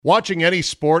Watching any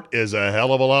sport is a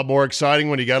hell of a lot more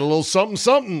exciting when you got a little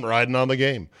something riding on the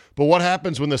game. But what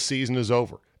happens when the season is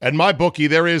over? At MyBookie,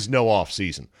 there is no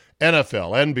off-season.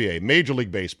 NFL, NBA, Major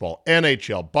League Baseball,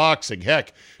 NHL, boxing,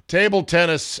 heck, table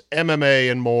tennis,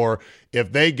 MMA, and more.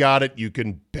 If they got it, you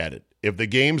can bet it. If the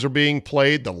games are being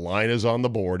played, the line is on the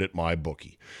board at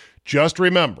MyBookie. Just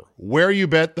remember, where you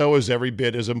bet, though, is every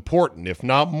bit as important, if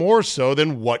not more so,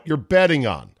 than what you're betting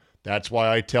on. That's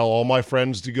why I tell all my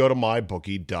friends to go to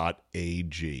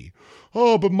mybookie.ag.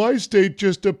 Oh, but my state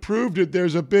just approved it.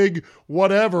 There's a big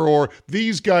whatever, or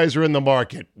these guys are in the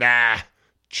market. Nah,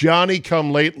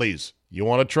 Johnny-come-latelys. You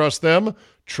want to trust them?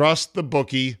 Trust the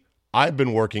bookie I've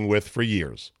been working with for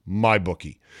years,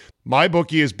 MyBookie.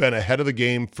 MyBookie has been ahead of the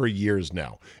game for years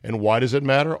now. And why does it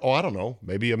matter? Oh, I don't know,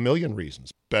 maybe a million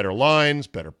reasons. Better lines,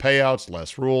 better payouts,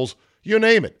 less rules, you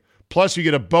name it. Plus, you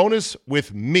get a bonus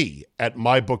with me at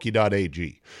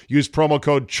mybookie.ag. Use promo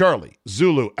code Charlie,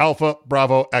 Zulu, Alpha,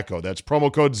 Bravo, Echo. That's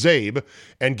promo code ZABE,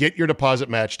 and get your deposit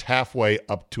matched halfway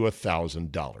up to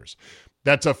 $1,000.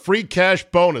 That's a free cash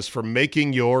bonus for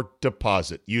making your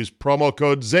deposit. Use promo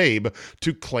code ZABE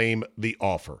to claim the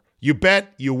offer. You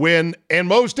bet, you win, and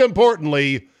most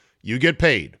importantly, you get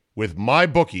paid with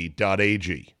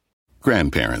mybookie.ag.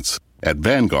 Grandparents. At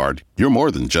Vanguard, you're more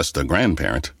than just a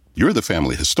grandparent. You're the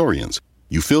family historians.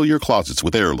 You fill your closets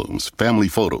with heirlooms, family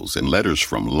photos, and letters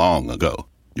from long ago.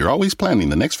 You're always planning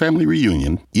the next family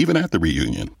reunion, even at the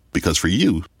reunion. Because for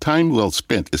you, time well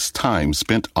spent is time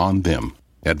spent on them.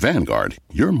 At Vanguard,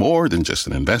 you're more than just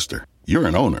an investor. You're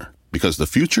an owner. Because the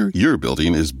future you're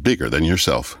building is bigger than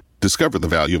yourself. Discover the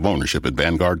value of ownership at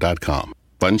Vanguard.com.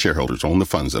 Fund shareholders own the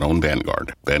funds that own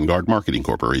Vanguard. Vanguard Marketing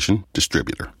Corporation,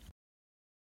 distributor.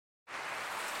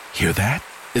 Hear that?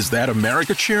 Is that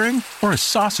America cheering or a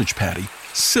sausage patty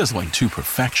sizzling to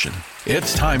perfection?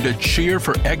 It's time to cheer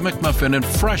for Egg McMuffin and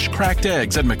fresh cracked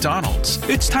eggs at McDonald's.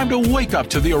 It's time to wake up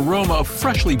to the aroma of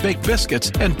freshly baked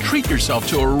biscuits and treat yourself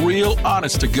to a real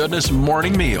honest-to-goodness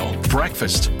morning meal.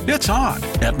 Breakfast, it's on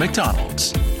at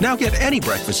McDonald's. Now get any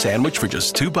breakfast sandwich for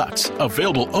just $2.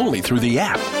 Available only through the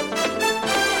app.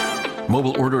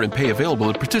 Mobile order and pay available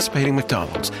at participating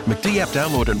McDonald's. McD app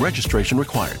download and registration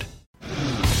required.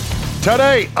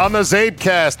 Today on the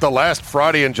Zabecast, the last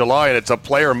Friday in July, and it's a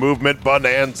player movement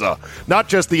bonanza. Not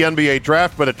just the NBA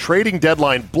draft, but a trading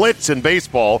deadline blitz in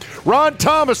baseball. Ron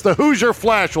Thomas, the Hoosier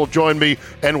Flash, will join me,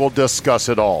 and we'll discuss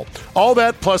it all. All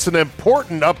that plus an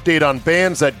important update on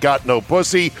bands that got no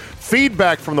pussy,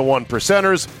 feedback from the one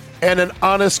percenters, and an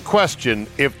honest question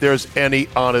if there's any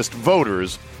honest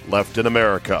voters left in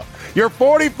America. Your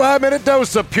 45-minute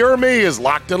dose of pure me is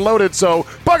locked and loaded, so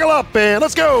buckle up and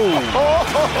let's go! Here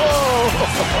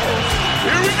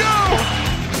we go!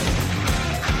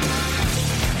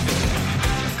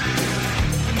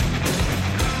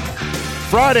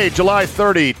 Friday, July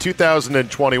 30,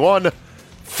 2021.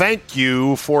 Thank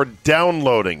you for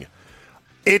downloading.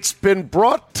 It's been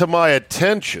brought to my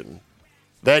attention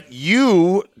that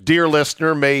you, dear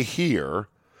listener, may hear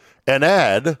an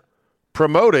ad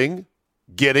promoting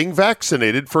getting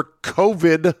vaccinated for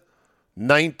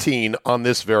COVID-19 on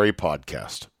this very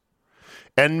podcast.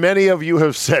 And many of you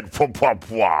have said,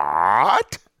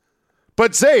 what?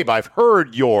 But Zabe, I've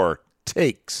heard your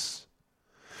takes.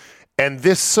 And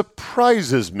this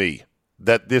surprises me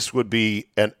that this would be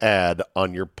an ad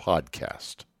on your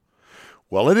podcast.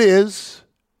 Well, it is,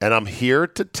 and I'm here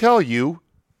to tell you,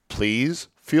 please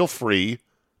feel free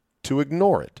to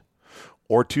ignore it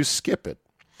or to skip it,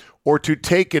 or to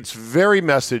take its very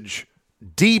message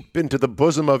deep into the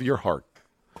bosom of your heart,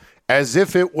 as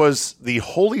if it was the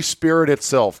Holy Spirit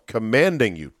itself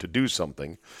commanding you to do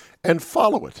something, and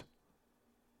follow it.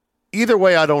 Either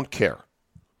way, I don't care.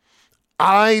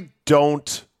 I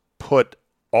don't put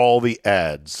all the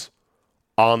ads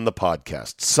on the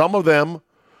podcast. Some of them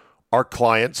are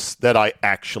clients that I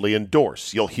actually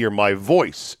endorse. You'll hear my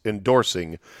voice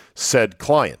endorsing said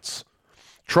clients.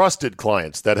 Trusted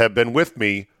clients that have been with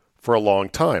me for a long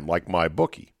time, like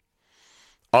MyBookie.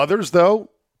 Others,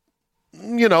 though,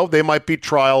 they might be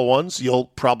trial ones. You'll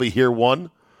probably hear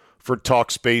one for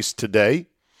Talkspace today.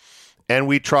 And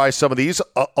we try some of these.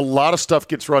 A lot of stuff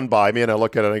gets run by me, and I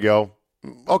look at it and I go,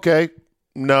 okay,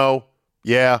 no,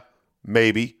 yeah,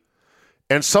 maybe.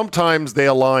 And sometimes they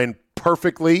align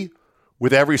perfectly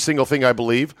with every single thing I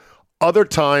believe. Other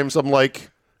times I'm like,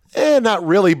 not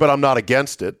really, but I'm not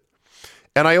against it.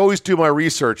 And I always do my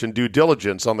research and due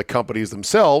diligence on the companies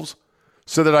themselves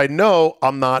so that I know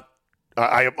I'm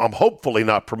hopefully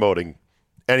not promoting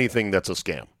anything that's a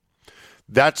scam.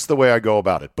 That's the way I go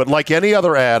about it. But like any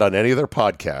other ad on any other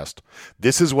podcast,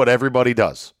 this is what everybody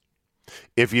does.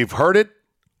 If you've heard it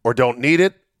or don't need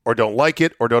it, or don't like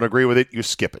it or don't agree with it, you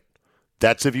skip it.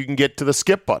 That's if you can get to the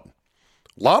skip button.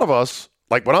 A lot of us,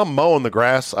 like when I'm mowing the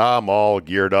grass, I'm all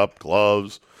geared up,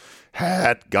 gloves,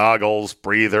 hat, goggles,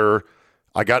 breather.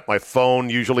 I got my phone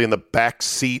usually in the back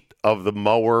seat of the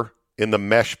mower in the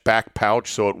mesh back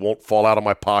pouch so it won't fall out of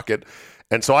my pocket.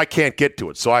 And so I can't get to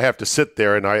it. So I have to sit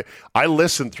there and I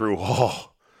listen through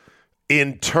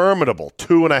interminable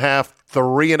 2.5,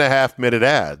 3.5 minute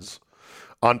ads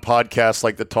on podcasts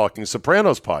like the Talking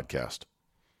Sopranos podcast.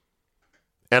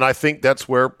 And I think that's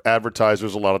where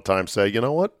advertisers a lot of times say, you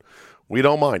know what? We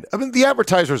don't mind. I mean, the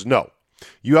advertisers know.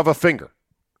 You have a finger.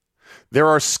 There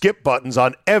are skip buttons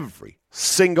on every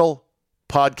single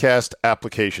podcast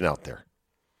application out there.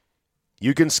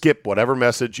 You can skip whatever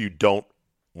message you don't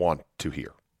want to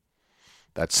hear.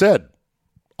 That said,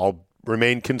 I'll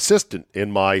remain consistent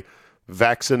in my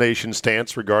vaccination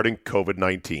stance regarding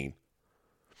COVID-19.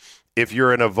 If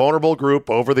you're in a vulnerable group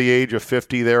over the age of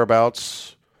 50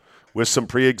 thereabouts with some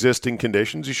pre-existing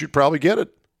conditions, you should probably get it.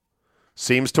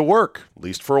 Seems to work, at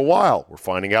least for a while. We're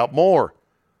finding out more.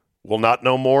 We'll not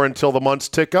know more until the months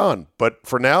tick on. But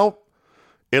for now,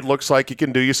 it looks like it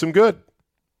can do you some good.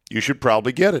 You should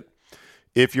probably get it.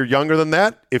 If you're younger than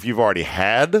that, if you've already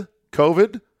had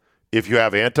COVID, if you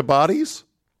have antibodies,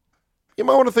 you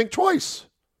might want to think twice.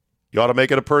 You ought to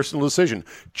make it a personal decision.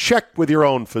 Check with your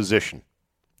own physician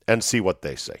and see what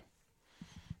they say.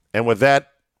 And with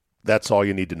that, that's all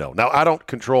you need to know. Now, I don't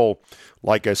control,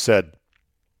 like I said,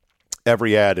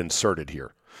 every ad inserted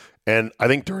here. And I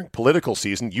think during political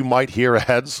season, you might hear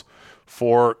ads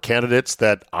for candidates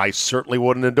that I certainly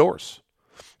wouldn't endorse.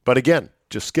 But again,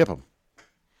 just skip them.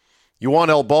 You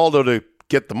want El Baldo to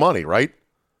get the money, right?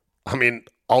 I mean,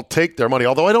 I'll take their money,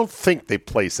 although I don't think they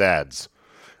place ads.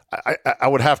 I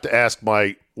would have to ask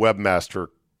my webmaster,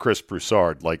 Chris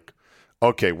Broussard, like,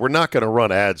 okay, we're not going to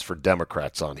run ads for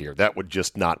Democrats on here. That would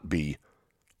just not be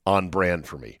on brand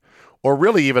for me. Or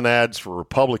really even ads for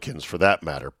Republicans for that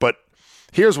matter. But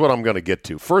here's what I'm going to get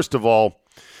to. First of all,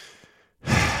 the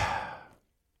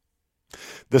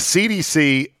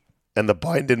CDC and the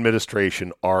Biden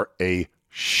administration are a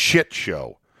shit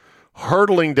show,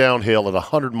 hurtling downhill at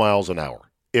 100 miles an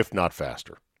hour, if not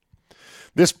faster.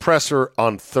 This presser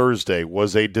on Thursday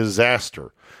was a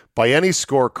disaster by any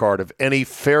scorecard of any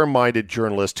fair-minded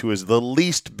journalist who is the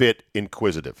least bit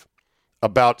inquisitive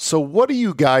about, so what are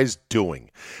you guys doing?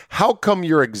 How come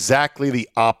you're exactly the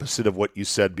opposite of what you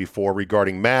said before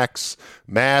regarding masks,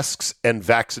 and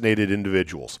vaccinated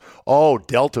individuals? Oh,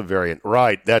 Delta variant,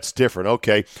 right, that's different.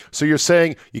 Okay, so you're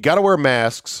saying you got to wear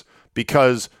masks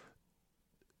because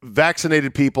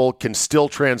vaccinated people can still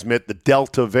transmit the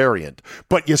Delta variant,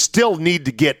 but you still need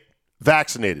to get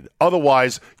vaccinated.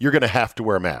 Otherwise, you're going to have to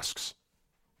wear masks.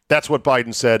 That's what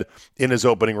Biden said in his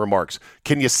opening remarks.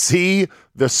 Can you see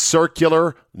the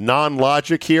circular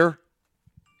non-logic here?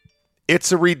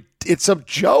 It's a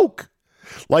joke.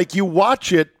 Like, you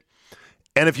watch it,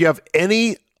 and if you have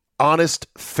any honest,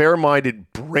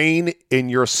 fair-minded brain in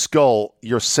your skull,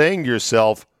 you're saying to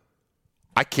yourself,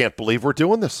 I can't believe we're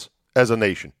doing this as a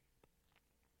nation.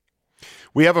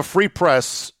 We have a free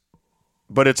press,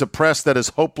 but it's a press that is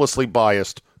hopelessly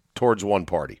biased towards one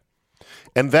party.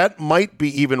 And that might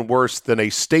be even worse than a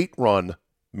state-run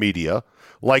media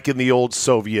like in the old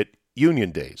Soviet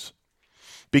Union days.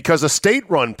 Because a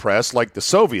state-run press like the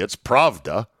Soviets,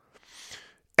 Pravda,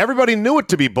 everybody knew it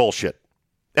to be bullshit.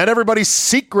 And everybody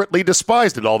secretly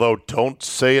despised it, although don't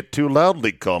say it too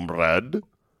loudly, comrade,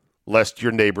 lest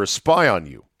your neighbors spy on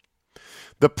you.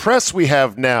 The press we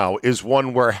have now is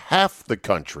one where half the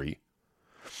country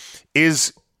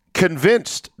is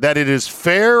convinced that it is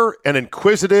fair and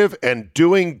inquisitive and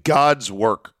doing God's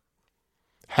work.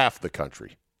 Half the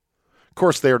country. Of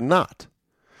course, they're not.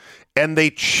 And they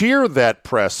cheer that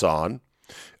press on,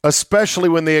 especially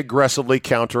when they aggressively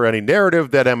counter any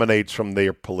narrative that emanates from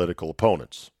their political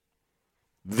opponents.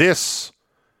 This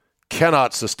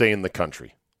cannot sustain the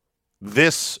country.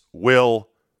 This will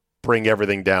bring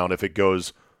everything down if it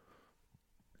goes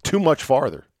too much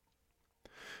farther.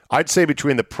 I'd say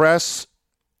between the press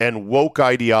and woke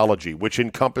ideology, which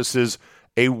encompasses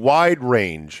a wide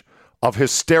range of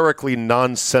hysterically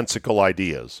nonsensical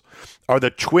ideas, are the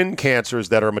twin cancers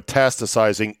that are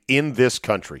metastasizing in this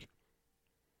country.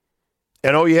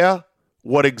 And oh yeah,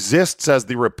 what exists as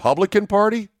the Republican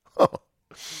Party?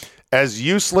 As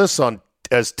useless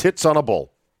as tits on a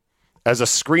bull, as a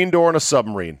screen door in a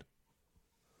submarine.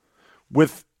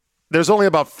 There's only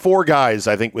about 4 guys,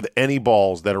 I think, with any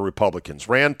balls that are Republicans.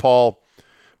 Rand Paul,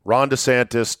 Ron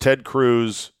DeSantis, Ted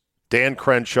Cruz, Dan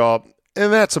Crenshaw,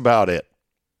 and that's about it.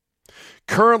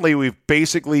 Currently, we've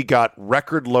basically got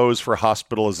record lows for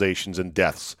hospitalizations and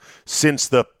deaths since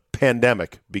the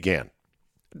pandemic began.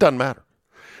 It doesn't matter.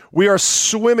 We are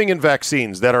swimming in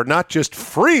vaccines that are not just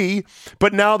free,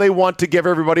 but now they want to give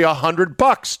everybody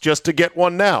 $100 just to get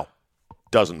one now.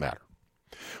 Doesn't matter.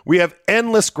 We have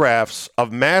endless graphs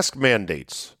of mask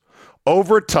mandates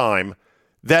over time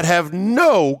that have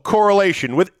no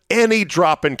correlation with any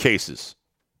drop in cases.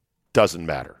 Doesn't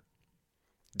matter.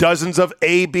 Dozens of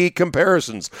A-B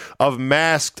comparisons of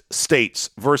masked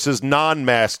states versus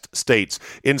non-masked states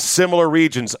in similar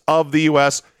regions of the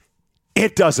U.S.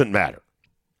 It doesn't matter.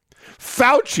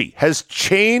 Fauci has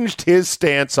changed his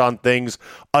stance on things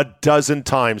a dozen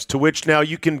times, to which now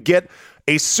you can get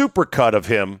a supercut of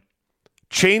him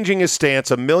changing his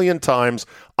stance a million times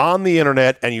on the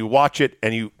internet, and you watch it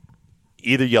and you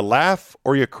either you laugh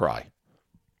or you cry.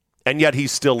 And yet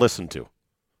he's still listened to.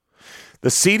 The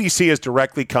CDC has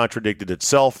directly contradicted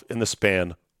itself in the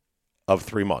span of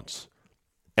 3 months.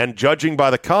 And judging by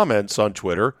the comments on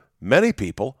Twitter, many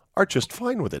people are just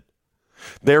fine with it.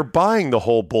 They're buying the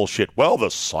whole bullshit. Well, the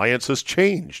science has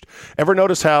changed. Ever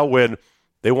notice how when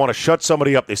they want to shut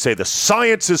somebody up, they say, the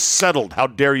science is settled. How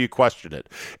dare you question it?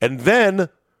 And then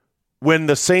when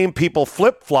the same people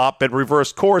flip-flop and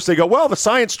reverse course, they go, well, the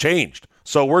science changed,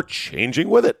 so we're changing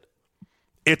with it.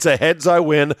 It's a heads I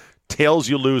win, tails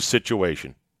you lose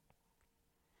situation.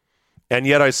 And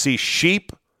yet I see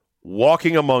sheep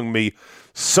walking among me,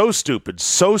 so stupid,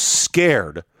 so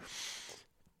scared.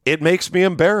 It makes me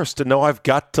embarrassed to know I've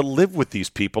got to live with these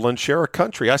people and share a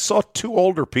country. I saw 2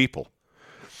 older people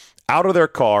out of their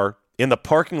car in the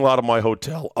parking lot of my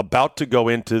hotel, about to go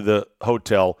into the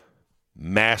hotel,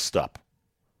 masked up.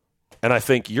 And I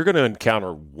think you're going to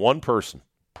encounter one person,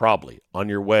 probably, on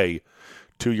your way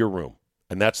to your room.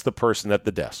 And that's the person at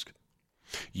the desk.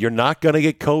 You're not going to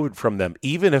get COVID from them,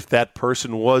 even if that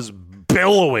person was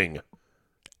billowing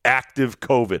active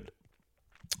COVID.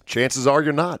 Chances are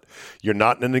you're not. You're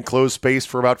not in an enclosed space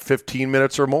for about 15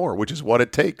 minutes or more, which is what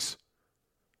it takes.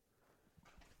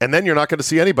 And then you're not going to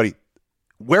see anybody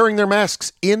wearing their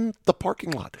masks in the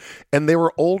parking lot. And they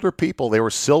were older people. They were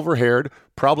silver-haired,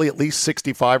 probably at least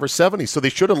 65 or 70. So they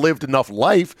should have lived enough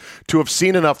life to have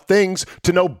seen enough things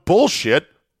to know bullshit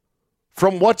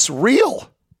from what's real.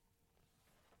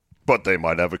 But they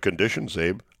might have a condition,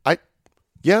 Zabe.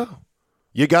 Yeah,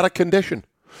 you got a condition.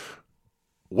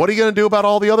 What are you going to do about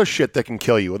all the other shit that can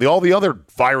kill you? All the other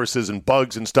viruses and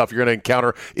bugs and stuff you're going to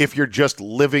encounter if you're just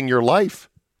living your life?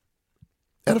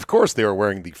 And of course, they were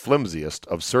wearing the flimsiest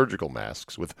of surgical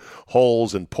masks with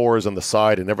holes and pores on the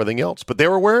side and everything else. But they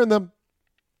were wearing them.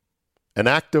 An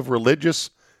act of religious,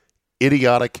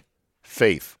 idiotic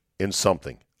faith in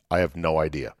something. I have no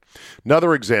idea.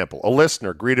 Another example. A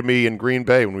listener greeted me in Green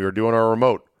Bay when we were doing our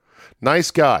remote. Nice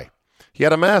guy. He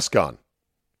had a mask on.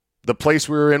 The place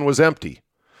we were in was empty.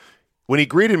 When he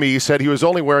greeted me, he said he was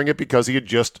only wearing it because he had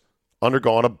just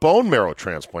undergone a bone marrow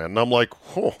transplant. And I'm like,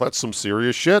 oh, that's some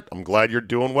serious shit. I'm glad you're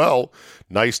doing well.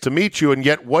 Nice to meet you. And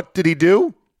yet, what did he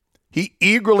do? He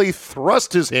eagerly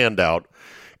thrust his hand out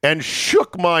and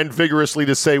shook mine vigorously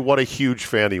to say what a huge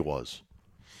fan he was.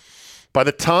 By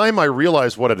the time I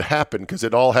realized what had happened, because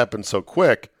it all happened so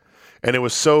quick, and it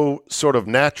was so sort of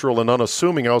natural and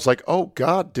unassuming, I was like, oh,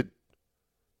 God,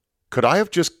 could I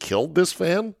have just killed this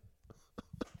fan?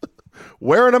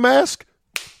 Wearing a mask,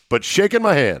 but shaking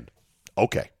my hand.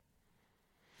 Okay.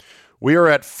 We are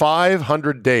at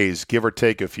 500 days, give or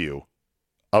take a few,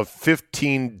 of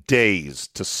 15 days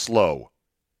to slow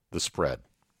the spread.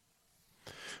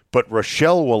 But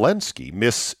Rochelle Walensky,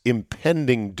 Miss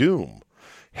Impending Doom,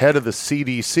 head of the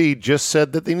CDC, just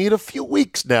said that they need a few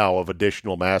weeks now of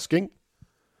additional masking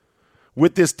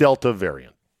with this Delta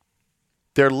variant.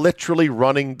 They're literally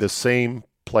running the same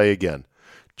play again.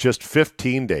 Just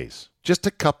 15 days. Just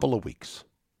a couple of weeks.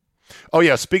 Oh,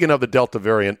 yeah, speaking of the Delta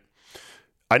variant,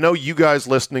 I know you guys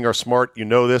listening are smart. You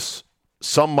know this.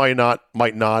 Some might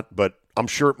not, but I'm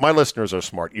sure my listeners are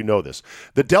smart. You know this.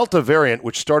 The Delta variant,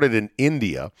 which started in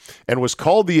India and was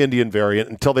called the Indian variant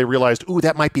until they realized, ooh,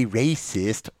 that might be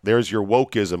racist. There's your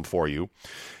wokeism for you.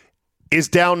 Is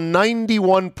down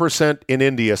 91% in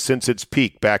India since its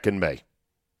peak back in May.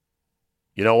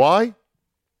 You know why?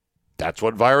 That's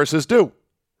what viruses do.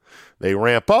 They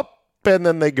ramp up and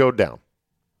then they go down.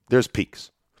 There's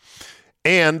peaks.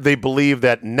 And they believe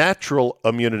that natural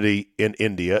immunity in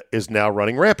India is now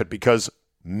running rampant because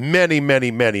many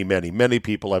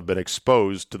people have been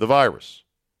exposed to the virus.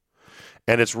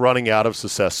 And it's running out of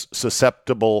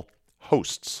susceptible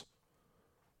hosts.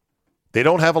 They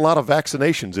don't have a lot of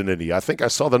vaccinations in India. I think I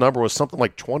saw the number was something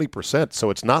like 20%. So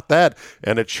it's not that.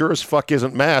 And it sure as fuck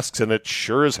isn't masks. And it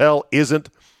sure as hell isn't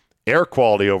Air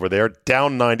quality over there,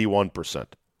 down 91%.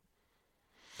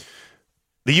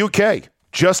 The UK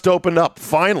just opened up,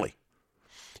 finally.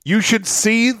 You should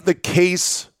see the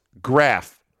case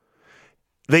graph.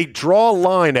 They draw a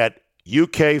line at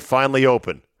UK finally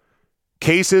open.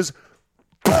 Cases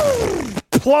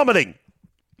plummeting.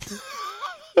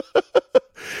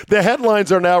 The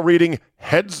headlines are now reading,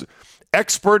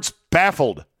 experts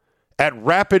baffled at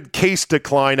rapid case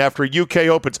decline after UK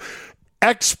opens.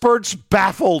 Experts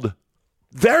baffled.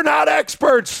 They're not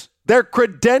experts. They're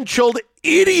credentialed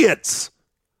idiots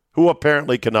who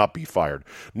apparently cannot be fired.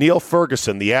 Neil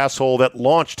Ferguson, the asshole that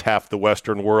launched half the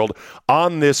Western world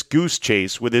on this goose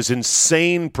chase with his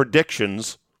insane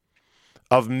predictions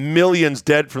of millions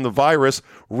dead from the virus,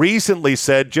 recently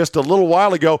said just a little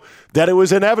while ago that it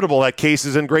was inevitable that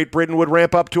cases in Great Britain would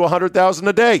ramp up to 100,000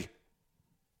 a day.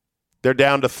 They're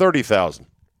down to 30,000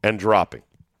 and dropping.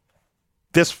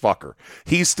 This fucker,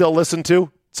 he's still listened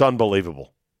to? It's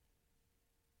unbelievable.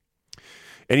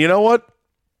 And you know what?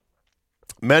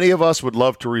 Many of us would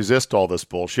love to resist all this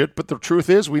bullshit, but the truth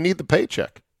is we need the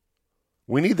paycheck.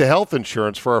 We need the health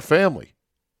insurance for our family.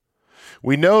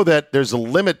 We know that there's a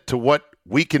limit to what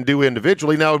we can do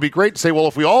individually. Now, it would be great to say, well,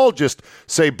 if we all just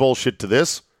say bullshit to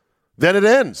this, then it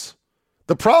ends.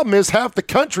 The problem is half the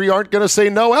country aren't going to say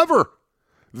no ever.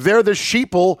 They're the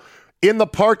sheeple in the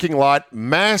parking lot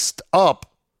masked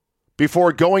up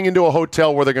before going into a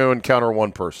hotel where they're going to encounter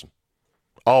one person.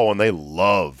 Oh, and they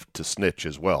love to snitch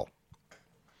as well.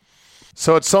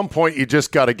 So at some point, you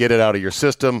just got to get it out of your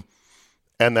system,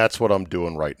 and that's what I'm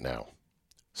doing right now.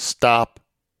 Stop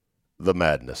the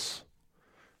madness.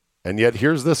 And yet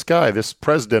here's this guy, this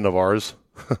president of ours,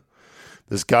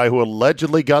 this guy who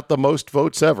allegedly got the most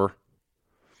votes ever.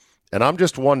 And I'm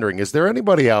just wondering, is there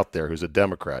anybody out there who's a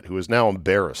Democrat who is now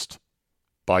embarrassed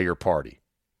by your party?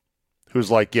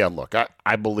 Who's like, yeah, look,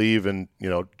 I believe in,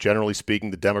 generally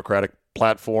speaking, the Democratic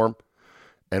platform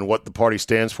and what the party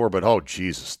stands for, but oh,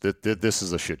 Jesus, this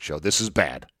is a shit show. This is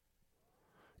bad.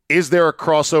 Is there a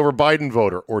crossover Biden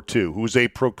voter or two who's a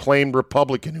proclaimed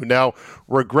Republican who now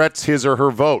regrets his or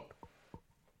her vote?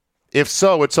 If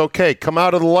so, it's okay. Come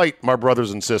out of the light, my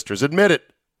brothers and sisters. Admit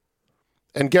it.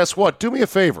 And guess what? Do me a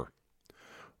favor.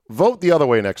 Vote the other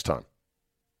way next time.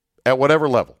 At whatever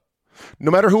level.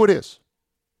 No matter who it is.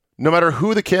 No matter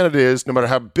who the candidate is, no matter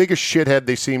how big a shithead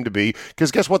they seem to be,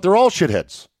 because guess what? They're all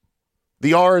shitheads.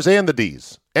 The R's and the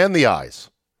D's and the I's.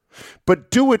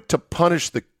 But do it to punish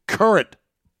the current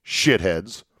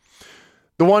shitheads,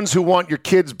 the ones who want your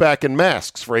kids back in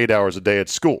masks for 8 hours a day at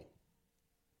school,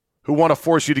 who want to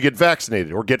force you to get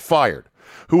vaccinated or get fired,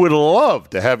 who would love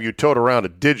to have you tote around a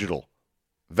digital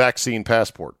vaccine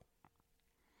passport.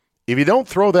 If you don't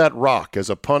throw that rock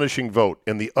as a punishing vote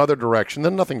in the other direction,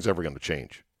 then nothing's ever going to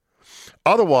change.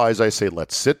 Otherwise, I say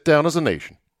let's sit down as a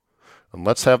nation and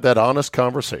let's have that honest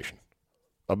conversation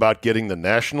about getting the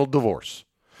national divorce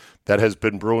that has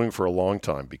been brewing for a long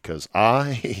time, because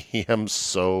I am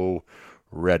so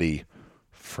ready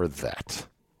for that.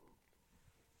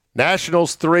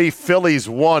 Nationals 3, Phillies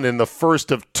 1 in the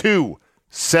first of 2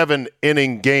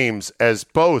 7-inning games as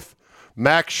both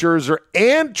Max Scherzer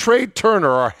and Trey Turner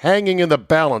are hanging in the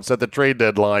balance at the trade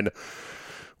deadline.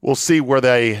 We'll see where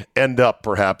they end up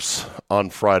perhaps on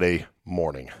Friday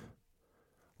morning.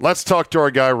 Let's talk to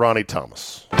our guy, Ronnie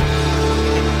Thomas.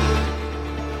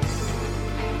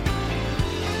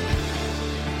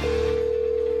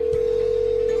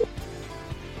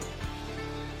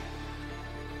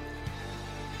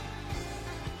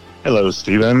 Hello,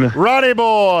 Stephen. Ronnie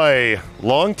boy,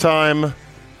 long time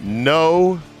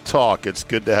no talk. It's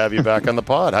good to have you back on the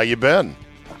pod. How you been?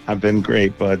 I've been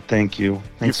great, bud. Thank you.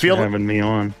 Thanks for having me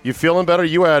on. You feeling better?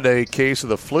 You had a case of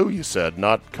the flu, you said,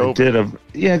 not COVID.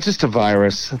 I did. Just a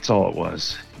virus. That's all it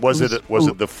was. Was it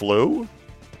the flu?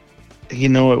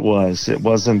 It was. It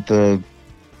wasn't the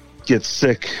get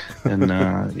sick and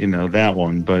that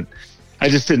one, but I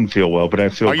just didn't feel well. But I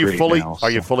feel great now.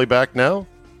 Are you fully back now?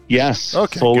 Yes.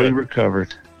 Okay. Fully good.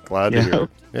 Recovered. Glad to hear.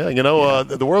 Yeah.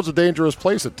 The world's a dangerous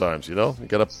place at times. You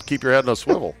got to keep your head on a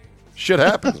swivel. Shit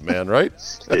happens, man. Right?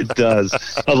 It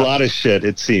does. A lot of shit.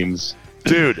 It seems.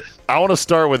 Dude, I want to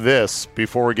start with this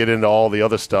before we get into all the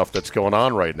other stuff that's going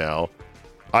on right now.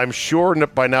 I'm sure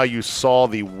by now you saw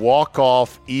the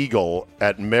walk-off eagle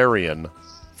at Marion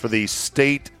for the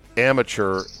state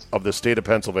amateur of the state of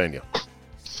Pennsylvania.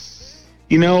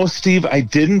 Steve, I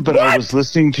didn't, but I was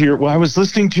listening to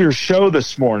your show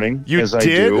this morning. You as did? I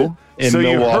do in so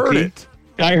Milwaukee. You heard it.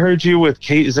 I heard you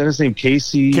with is that his name?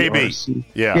 Casey? KB.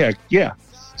 Yeah.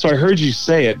 So I heard you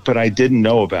say it, but I didn't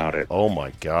know about it. Oh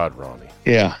my God, Ronnie.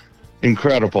 Yeah.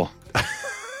 Incredible.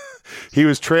 He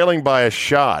was trailing by a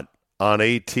shot on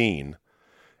 18,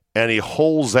 and he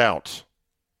holes out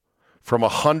from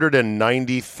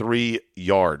 193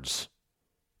 yards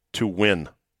to win.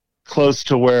 Close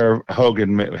to where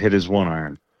Hogan hit his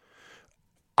 1-iron.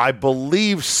 I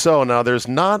believe so. Now, there's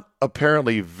not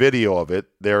apparently video of it.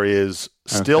 There is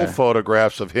still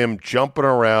photographs of him jumping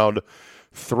around,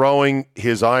 throwing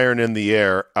his iron in the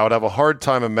air. I would have a hard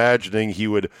time imagining he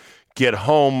would get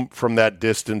home from that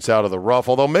distance out of the rough,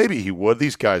 although maybe he would.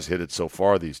 These guys hit it so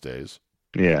far these days.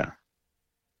 Yeah.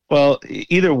 Well,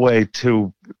 either way,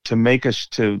 to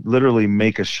literally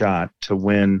make a shot to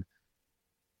win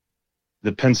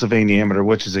the Pennsylvania Amateur,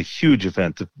 which is a huge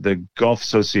event. The Golf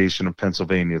Association of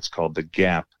Pennsylvania, it's called the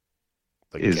GAP,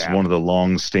 one of the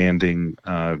long-standing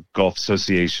golf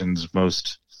associations,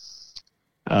 most,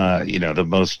 the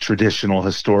most traditional,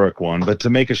 historic one. But to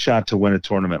make a shot to win a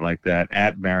tournament like that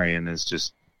at Marion is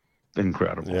just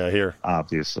incredible. Yeah, here.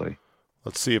 Obviously.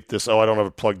 Let's see if this. I don't have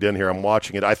it plugged in here. I'm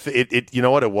watching it. It. You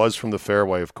know what? It was from the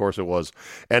fairway. Of course, it was.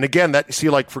 And again,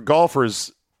 for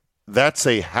golfers, that's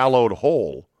a hallowed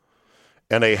hole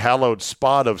and a hallowed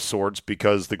spot of sorts,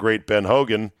 because the great Ben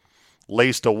Hogan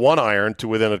laced a 1-iron to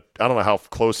within I don't know how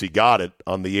close he got it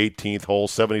on the 18th hole,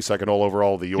 72nd hole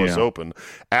overall of the U.S. Open,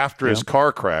 after his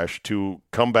car crash, to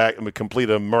come back and complete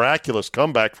a miraculous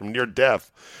comeback from near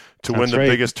death to win the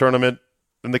biggest tournament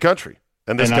in the country.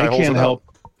 And this guy holds it out.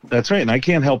 That's right, and I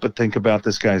can't help but think about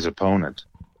this guy's opponent.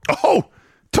 Oh,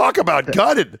 talk about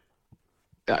gutted.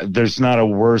 There's not a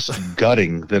worse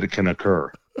gutting that it can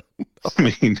occur. I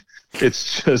mean,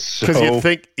 it's just so...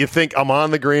 Because you think I'm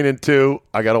on the green in 2,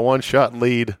 I got a 1-shot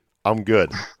lead, I'm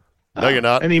good. No, you're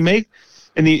not. And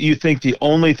you think the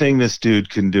only thing this dude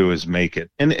can do is make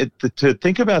it. And to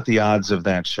think about the odds of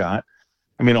that shot,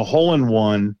 I mean, a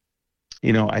hole-in-one,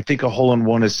 I think a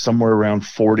hole-in-one is somewhere around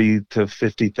 40 to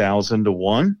 50,000 to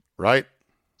 1. Right.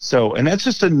 So, and that's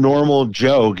just a normal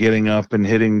Joe getting up and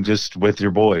hitting just with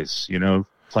your boys,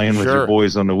 playing with your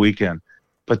boys on the weekend.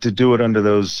 But to do it under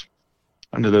those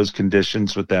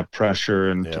conditions with that pressure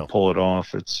and to pull it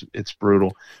off, it's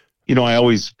brutal. I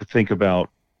always think about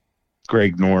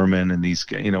Greg Norman and these,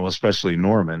 especially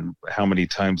Norman, how many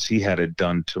times he had it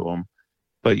done to him.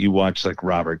 But you watch like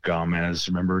Robert Gomez,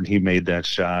 remember, and he made that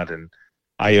shot, and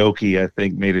Aoki, I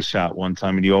think, made a shot one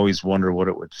time, and you always wonder what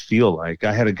it would feel like.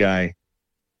 I had a guy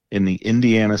in the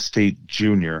Indiana State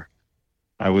Junior.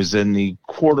 I was in the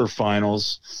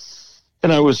quarterfinals,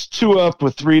 and I was 2 up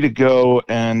with 3 to go,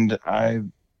 and I,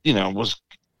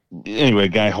 a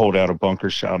guy holed out a bunker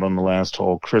shot on the last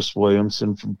hole. Chris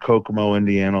Williamson from Kokomo,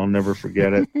 Indiana, I'll never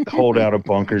forget it. Holed out a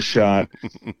bunker shot,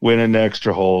 winning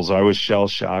extra holes. I was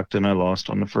shell-shocked, and I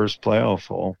lost on the first playoff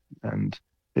hole, and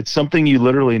it's something you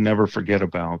literally never forget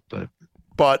about,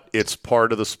 but it's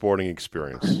part of the sporting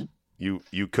experience.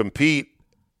 You compete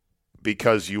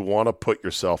because you want to put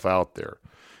yourself out there.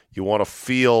 You want to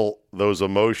feel those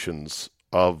emotions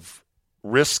of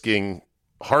risking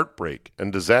heartbreak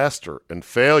and disaster and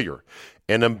failure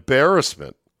and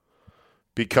embarrassment,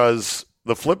 because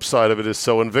the flip side of it is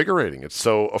so invigorating. It's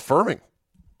so affirming.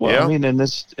 Well, I mean, and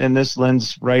this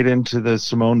lends right into the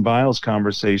Simone Biles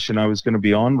conversation. I was going to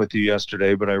be on with you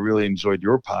yesterday, but I really enjoyed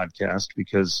your podcast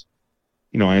because,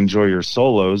 I enjoy your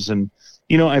solos. And,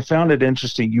 I found it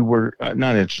interesting. You were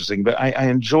not interesting, but I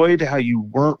enjoyed how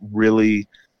you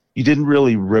didn't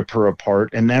really rip her apart.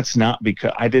 And that's not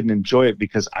because I didn't enjoy it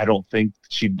because I don't think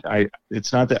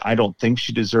it's not that I don't think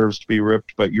she deserves to be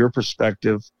ripped, but your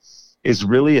perspective is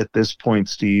really at this point,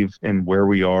 Steve, and where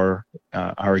we are,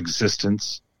 our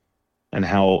existence, and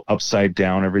how upside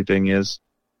down everything is.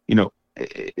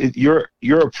 Your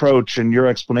approach and your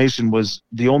explanation was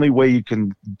the only way you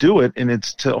can do it, and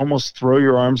it's to almost throw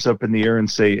your arms up in the air and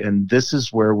say, and this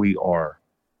is where we are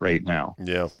right now.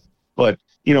 Yeah. But,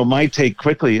 my take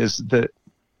quickly is that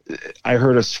I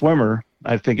heard a swimmer,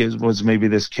 I think it was maybe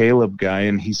this Caleb guy,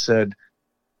 and he said,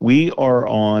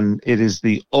 it is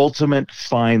the ultimate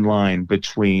fine line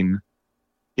between,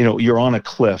 you're on a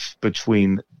cliff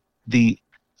between the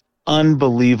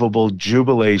unbelievable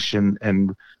jubilation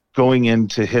and going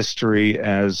into history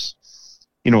as,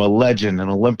 a legend, an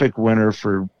Olympic winner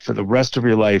for the rest of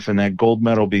your life, and that gold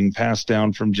medal being passed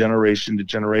down from generation to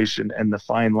generation. And the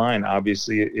fine line,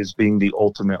 obviously, is being the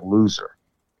ultimate loser.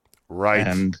 Right.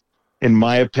 And in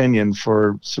my opinion,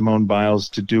 for Simone Biles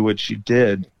to do what she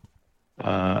did,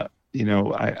 it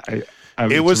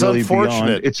was really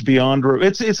unfortunate.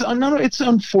 It's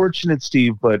unfortunate,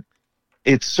 Steve, but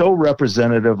it's so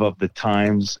representative of the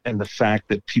times and the fact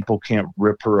that people can't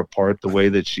rip her apart the way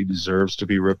that she deserves to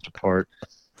be ripped apart.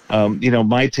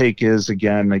 My take is,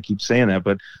 again, I keep saying that,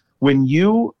 but when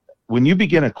you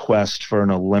begin a quest for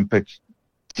an Olympic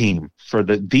team, for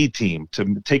the team,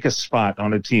 to take a spot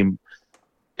on a team.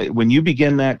 When you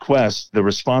begin that quest, the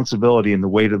responsibility and the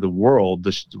weight of the world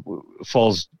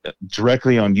falls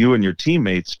directly on you and your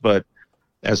teammates. But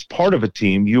as part of a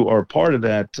team, you are part of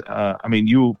that.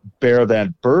 You bear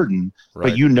that burden, right,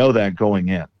 but you know that going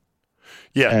in.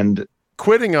 Yeah, and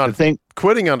quitting on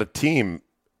a team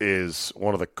is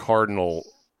one of the cardinal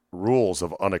rules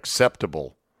of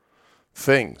unacceptable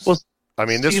things. Well,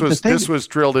 this was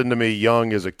drilled into me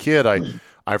young as a kid.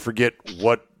 I forget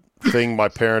what thing my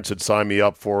parents had signed me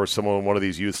up for, one of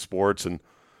these youth sports, and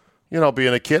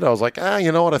being a kid, I was like,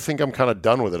 you know what? I think I'm kind of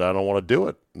done with it. I don't want to do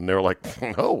it. And they were like,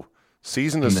 no,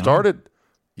 season has started.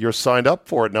 You're signed up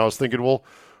for it. And I was thinking, well,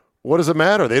 what does it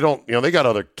matter? They don't, they got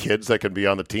other kids that can be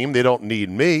on the team. They don't need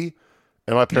me.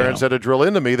 And my parents had to drill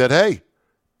into me that, hey,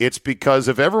 it's because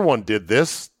if everyone did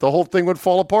this, the whole thing would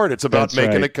fall apart. It's about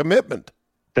making a commitment.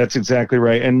 That's exactly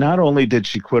right. And not only did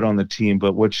she quit on the team,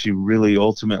 but what she really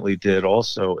ultimately did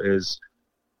also is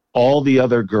all the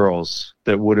other girls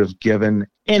that would have given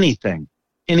anything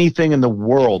in the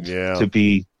world to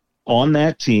be on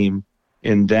that team,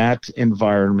 in that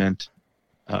environment,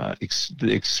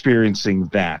 experiencing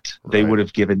that. Right. They would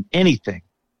have given anything.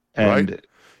 And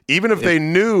even if they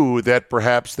knew that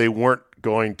perhaps they weren't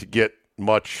going to get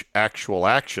much actual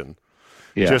action,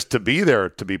 just to be there,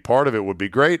 to be part of it would be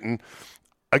great. And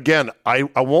again, I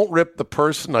won't rip the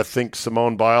person. I think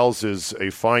Simone Biles is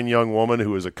a fine young woman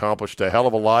who has accomplished a hell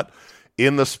of a lot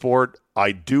in the sport.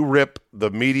 I do rip the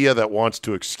media that wants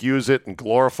to excuse it and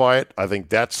glorify it. I think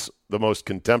that's the most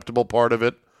contemptible part of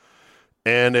it.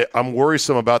 And I'm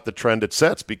worrisome about the trend it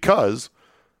sets because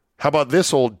how about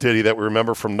this old ditty that we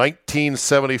remember from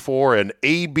 1974 and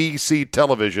ABC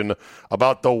television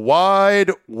about the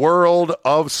wide world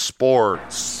of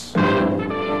sports?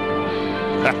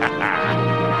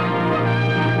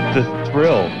 The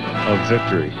thrill of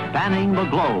victory. Spanning the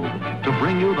globe to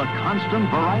bring you the constant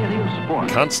variety of sport.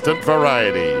 Constant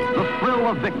variety. The thrill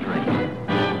of victory.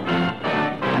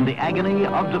 And the agony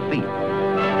of defeat.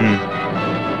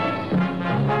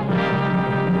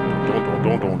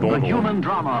 The human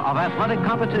drama of athletic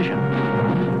competition.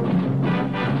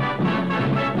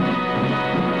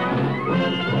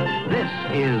 This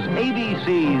is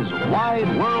ABC's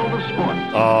Wide World of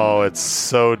Sports. Oh, it's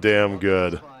so damn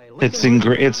good.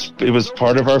 It was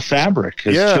part of our fabric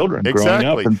as children growing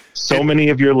up, and many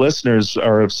of your listeners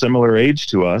are of similar age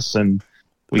to us, and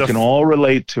we can all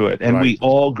relate to it. And we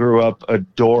all grew up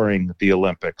adoring the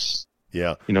Olympics.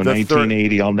 Yeah,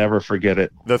 1980. I'll never forget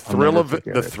it. The thrill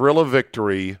of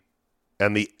victory,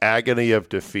 and the agony of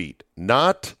defeat.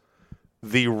 Not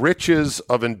the riches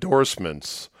of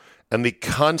endorsements and the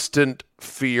constant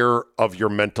fear of your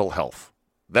mental health.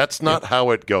 That's not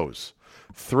how it goes.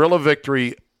 Thrill of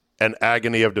victory and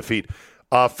agony of defeat.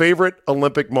 Favorite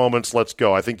Olympic moments, let's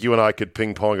go. I think you and I could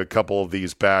ping-pong a couple of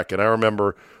these back. And I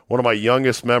remember one of my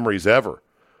youngest memories ever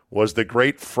was the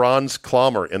great Franz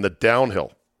Klammer in the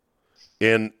downhill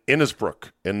in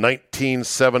Innsbruck in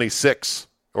 1976.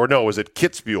 Or no, was it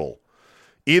Kitzbühel?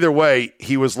 Either way,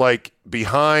 he was like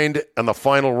behind on the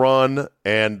final run,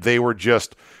 and they were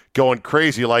just going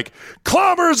crazy, like,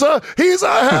 Klammer's he's a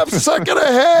half second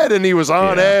ahead, and he was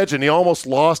on edge, and he almost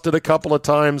lost it a couple of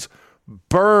times.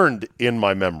 Burned in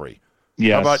my memory.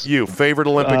 Yes. How about you? Favorite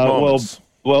Olympic moments?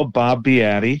 Well, Bob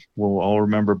Beatty. We'll all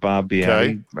remember Bob Beatty.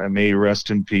 Okay. May he rest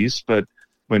in peace. But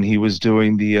when he was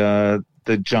doing the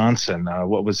Johnson,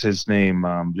 what was his name?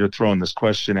 You're throwing this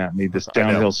question at me. This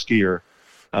downhill skier.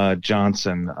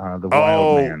 Johnson, the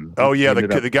wild man. Oh, yeah,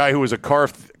 the guy who was a car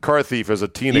thief as a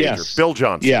teenager. Yes. Bill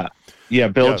Johnson. Yeah,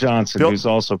 Bill Johnson, who's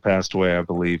also passed away, I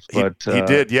believe. But he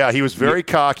did, yeah. He was very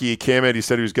cocky. He came in, he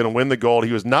said he was going to win the gold.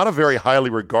 He was not a very highly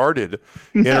regarded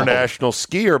international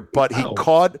skier, but he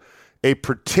caught a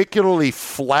particularly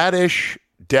flattish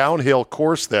downhill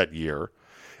course that year.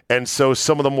 And so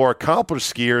some of the more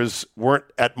accomplished skiers weren't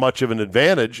at much of an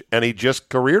advantage, and he just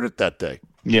careered it that day.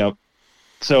 Yep.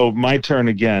 So my turn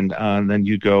again, and then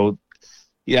you go.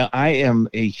 Yeah, I am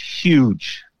a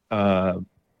huge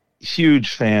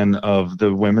fan of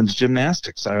the women's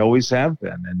gymnastics. I always have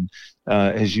been. And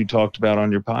as you talked about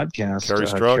on your podcast,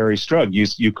 Carrie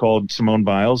Strug. You called Simone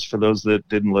Biles, for those that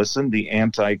didn't listen, the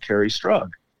anti-Carrie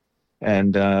Strug.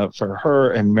 And for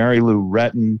her and Mary Lou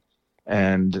Retton,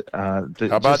 and how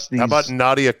about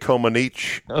Nadia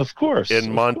Comaneci? Of course,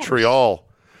 in Montreal,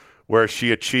 where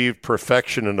she achieved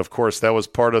perfection, and of course that was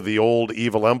part of the old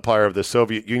evil empire of the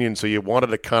Soviet Union. So you wanted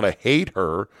to kind of hate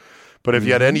her, but if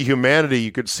you had any humanity,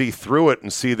 you could see through it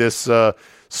and see this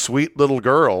sweet little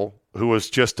girl who was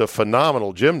just a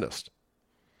phenomenal gymnast.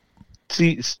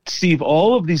 See, Steve,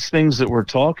 all of these things that we're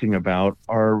talking about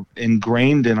are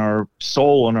ingrained in our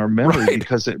soul and our memory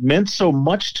because it meant so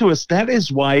much to us. That is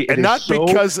why it not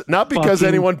because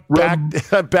anyone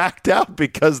backed out,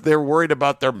 because they're worried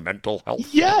about their mental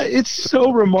health. Yeah, it's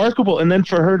so remarkable. And then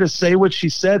for her to say what she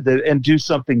said and do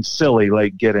something silly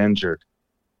like get injured.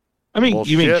 I mean,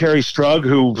 you mean Carrie Strug,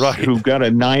 who got a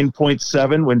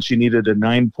 9.7 when she needed a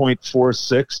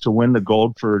 9.46 to win the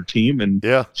gold for her team, and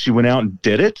she went out and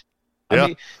did it? Yeah.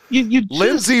 I mean,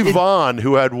 Lindsey Vonn,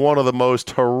 who had one of the most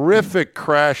horrific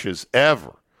crashes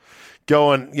ever,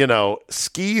 going,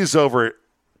 skis over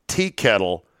tea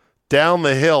kettle down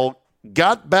the hill,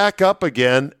 got back up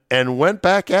again and went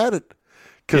back at it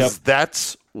because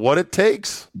that's what it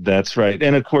takes. That's right.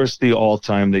 And of course, the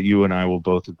all-time that you and I will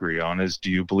both agree on is, do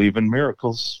you believe in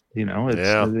miracles?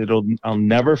 I'll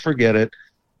never forget it.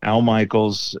 Al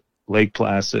Michaels, Lake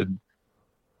Placid,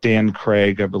 Dan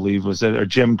Craig, I believe was it, or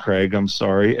Jim Craig, I'm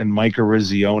sorry, and Micah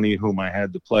Rizzioni, whom I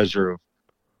had the pleasure of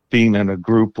being in a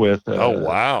group with. Oh,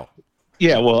 wow.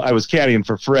 Yeah, well, I was caddying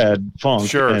for Fred Funk.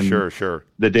 Sure.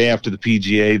 The day after the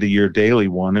PGA, the Year Daily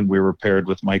won, and we were paired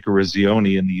with Micah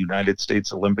Rizzioni in the United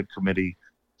States Olympic Committee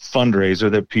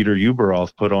fundraiser that Peter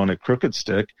Uberoth put on at Crooked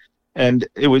Stick. And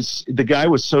the guy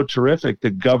was so terrific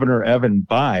that Governor Evan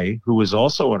Bayh, who was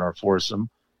also in our foursome,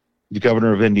 the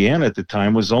governor of Indiana at the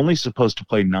time, was only supposed to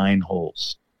play 9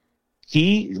 holes.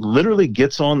 He literally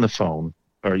gets on the phone,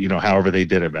 or, however they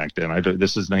did it back then.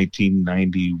 This is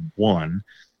 1991.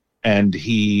 And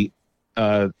he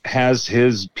has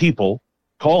his people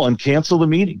call and cancel the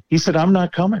meeting. He said, I'm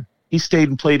not coming. He stayed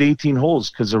and played 18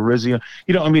 holes because of Rizzo.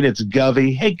 It's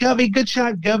Govey. Hey, Govey, good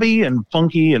shot, Govey, and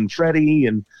Funky and Freddie.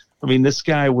 And, this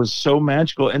guy was so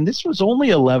magical. And this was only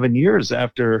 11 years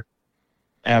after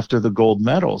the gold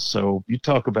medal. So you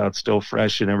talk about still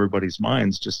fresh in everybody's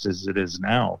minds, just as it is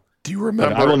now. Do you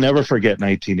remember? But I will never forget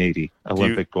 1980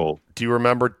 Olympic gold. Do you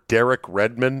remember Derek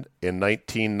Redmond in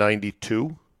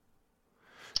 1992?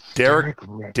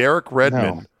 Derek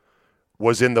Redmond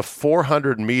was in the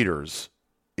 400 meters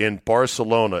in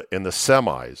Barcelona in the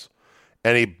semis,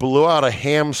 and he blew out a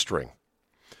hamstring.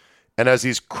 And as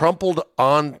he's crumpled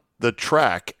on the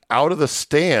track, out of the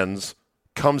stands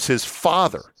comes his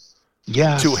father.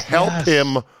 Yes, to help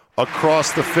him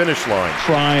across the finish line.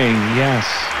 Crying, yes.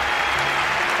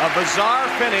 A bizarre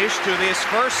finish to this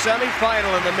first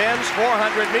semifinal in the men's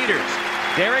 400 meters.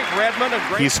 Derek Redmond,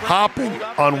 he's hopping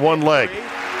on one leg.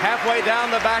 Halfway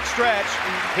down the back stretch,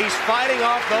 he's fighting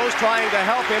off those trying to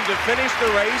help him to finish the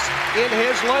race in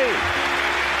his lane.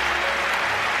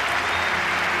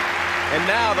 And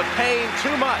now the pain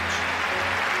too much.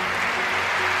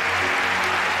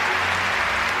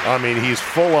 He's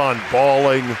full on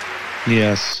bawling.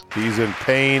 Yes. He's in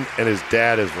pain, and his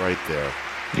dad is right there.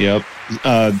 Yep.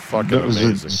 Fucking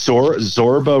amazing.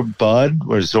 Zorba Bud?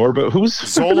 Or Zorba? Who's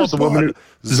Zola the Bud? woman?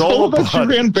 Zola Bud. She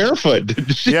ran barefoot.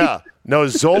 Yeah. No,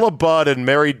 Zola Bud and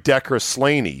Mary Decker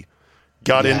Slaney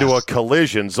got into a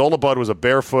collision. Zola Bud was a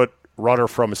barefoot runner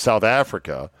from South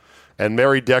Africa, and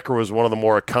Mary Decker was one of the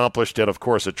more accomplished and, of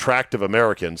course, attractive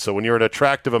Americans. So when you're an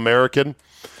attractive American,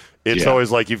 it's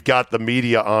always like you've got the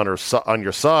media on your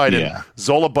side. And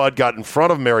Zola Bud got in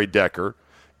front of Mary Decker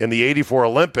in the 84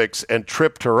 Olympics and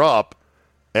tripped her up.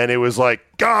 And it was like,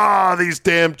 these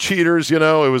damn cheaters, It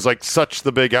was like such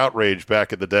the big outrage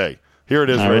back in the day. Here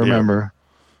it is. I remember.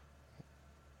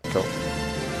 Cool.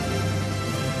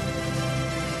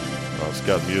 Oh, it's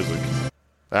got music.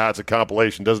 It's a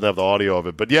compilation. Doesn't have the audio of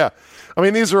it. But,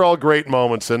 these are all great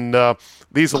moments. And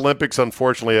these Olympics,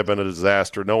 unfortunately, have been a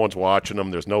disaster. No one's watching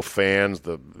them. There's no fans.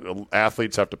 The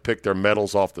athletes have to pick their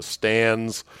medals off the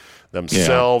stands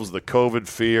themselves, the COVID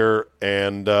fear.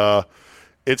 And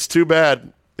it's too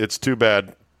bad. It's too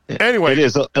bad. Anyway. It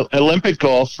is. Olympic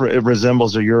golf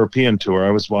resembles a European tour.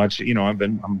 I was watching,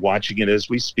 I'm watching it as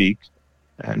we speak.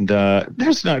 And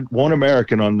there's not one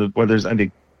American there's, I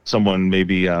think, someone,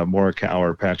 maybe Morikawa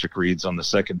or Patrick Reed's on the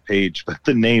second page, but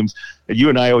the names, you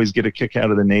and I always get a kick out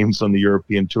of the names on the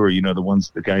European tour.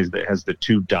 The guys that has the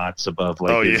 2 dots above,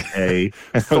 like A.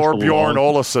 Thorbjorn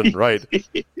Olesen, right.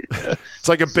 It's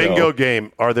like a bingo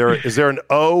game. Is there an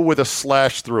O with a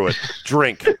slash through it?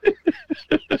 Drink.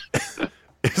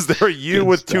 Is there a U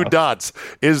with 2 dots?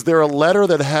 Is there a letter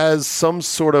that has some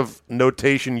sort of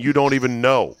notation you don't even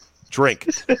know? Drink.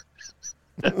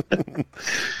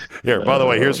 Here, by the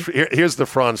way, here's the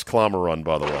Franz Klammer run,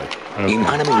 by the way. In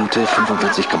 1 Minute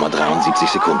 45,73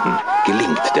 Sekunden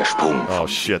gelingt der Sprung. Oh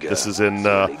shit! This is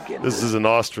in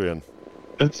Austrian.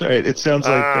 That's right. It sounds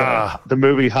like the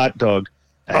movie Hot Dog.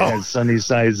 I had sunny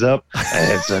sides up. I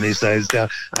had sunny sides down.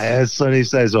 I had sunny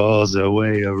sides all the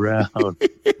way around. Remember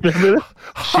that?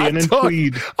 Shannon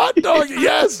Tweed. Hot Dog,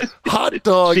 yes. Hot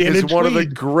Dog Shannon is one of the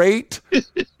Tweed. great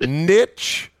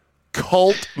niche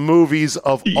cult movies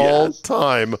of all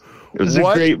time. It was a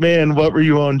great man. What were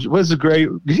you on? Was a great.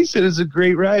 He said it's a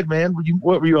great ride, man.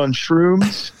 What were you on,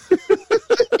 shrooms?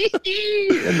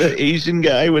 And the Asian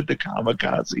guy with the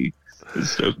kamikaze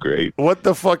is so great. What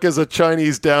the fuck is a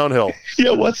Chinese downhill?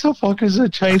 Yeah, what the fuck is a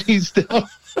Chinese downhill?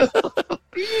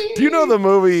 Do you know the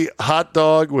movie Hot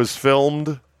Dog was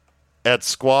filmed at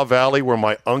Squaw Valley, where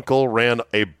my uncle ran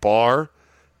a bar,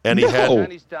 and he had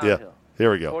Chinese downhill. Yeah,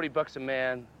 here we go. $40 a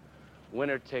man,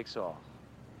 winner takes all.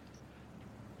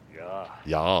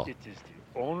 Yeah. It is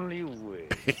the only way.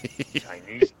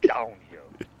 Chinese downhill.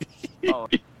 Oh,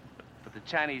 but the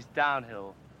Chinese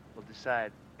downhill will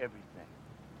decide everything.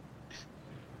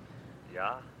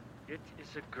 Yeah, it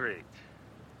is a great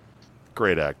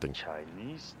Great acting.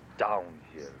 Chinese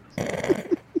downhill.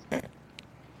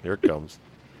 Here it comes.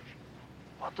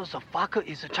 What the fuck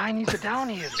is a Chinese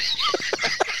downhill?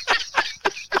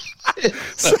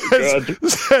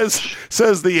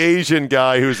 says the Asian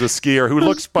guy who's a skier who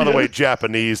looks, by the way,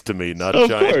 Japanese to me, not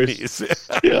Chinese.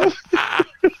 Yeah.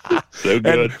 So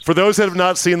good. And for those that have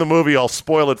not seen the movie, I'll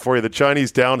spoil it for you. The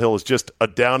Chinese downhill is just a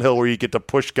downhill where you get to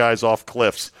push guys off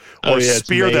cliffs or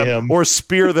spear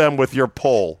them with your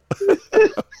pole.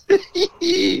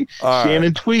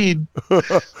 Shannon Tweed. All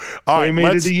right,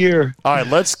 made it a year. All right,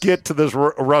 let's get to this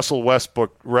Russell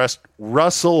Westbrook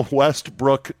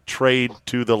trade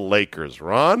to the Lakers.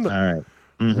 Ron, All right.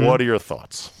 What are your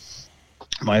thoughts?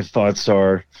 My thoughts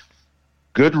are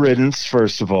good riddance,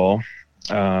 first of all.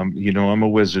 I'm a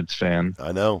Wizards fan.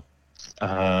 I know.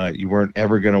 You weren't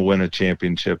ever going to win a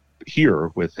championship here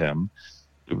with him.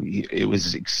 It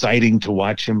was exciting to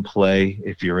watch him play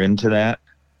if you're into that.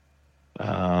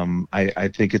 I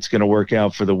think it's going to work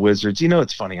out for the Wizards. You know,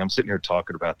 it's funny. I'm sitting here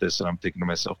talking about this, and I'm thinking to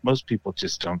myself, most people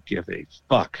just don't give a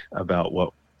fuck about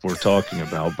what we're talking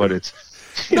about. But it's,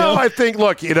 I think,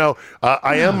 look,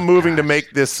 I am moving to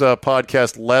make this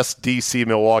podcast less DC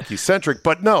Milwaukee centric.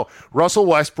 But no, Russell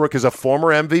Westbrook is a former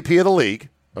MVP of the league.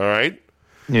 All right.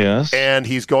 Yes. And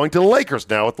he's going to the Lakers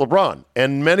now with LeBron.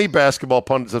 And many basketball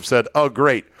pundits have said, oh,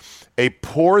 great. A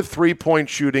poor three-point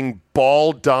shooting,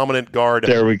 ball-dominant guard.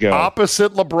 There we go.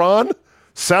 Opposite LeBron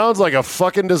sounds like a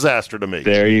fucking disaster to me.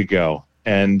 There you go.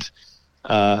 And,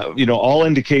 all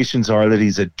indications are that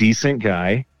he's a decent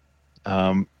guy.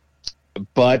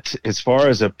 But as far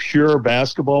as a pure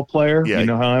basketball player, you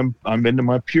know how I'm into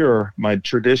my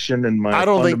tradition and my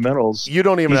fundamentals. You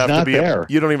don't even have to be there.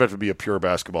 You don't even have to be a pure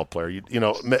basketball player.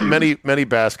 Many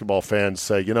basketball fans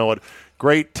say, you know what,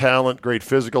 great talent, great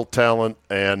physical talent,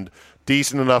 and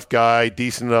decent enough guy,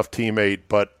 decent enough teammate,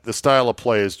 but the style of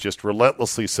play is just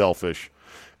relentlessly selfish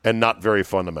and not very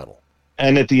fundamental.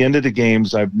 And at the end of the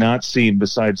games, I've not seen,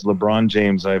 besides LeBron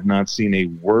James, I have not seen a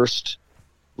worst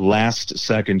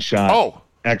last-second shot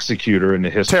executor in the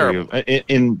history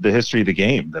of the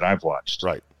game that I've watched.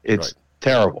 Right, it's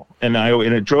terrible, and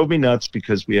it drove me nuts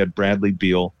because we had Bradley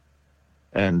Beal,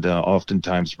 and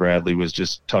oftentimes Bradley was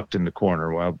just tucked in the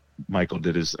corner while Russell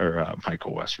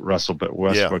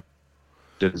Westbrook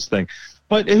did his thing.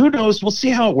 But who knows? We'll see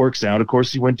how it works out. Of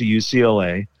course, he went to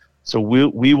UCLA. So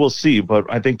we will see, but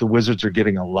I think the Wizards are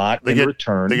getting a lot in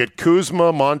return. They get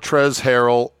Kuzma, Montrezl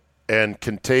Harrell, and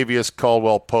Kentavious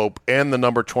Caldwell-Pope, and the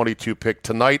number 22 pick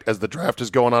tonight as the draft is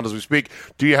going on as we speak.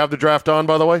 Do you have the draft on,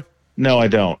 by the way? No, I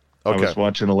don't. Okay. I was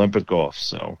watching Olympic golf,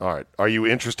 so. All right. Are you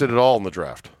interested at all in the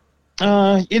draft?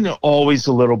 Always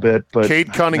a little bit, but.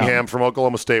 Cade Cunningham from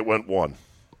Oklahoma State went 1.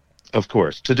 Of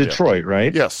course. To Detroit,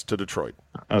 right? Yes, to Detroit.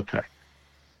 Okay.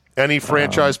 Any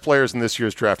franchise players in this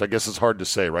year's draft? I guess it's hard to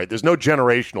say, right? There's no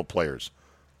generational players.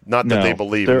 Not that they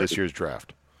believe in this year's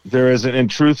draft. There isn't, and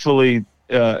truthfully,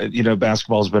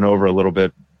 basketball's been over a little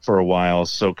bit for a while,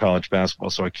 so college basketball,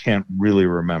 so I can't really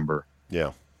remember.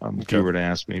 Yeah. If you were to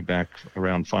ask me back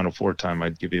around Final Four time,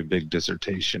 I'd give you a big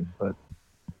dissertation. But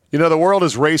the world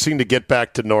is racing to get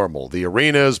back to normal. The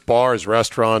arenas, bars,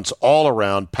 restaurants, all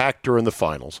around, packed during the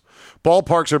finals.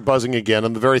 Ballparks are buzzing again,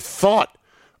 and the very thought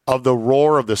of the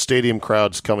roar of the stadium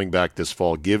crowds coming back this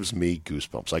fall gives me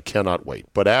goosebumps. I cannot wait.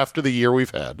 But after the year we've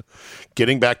had,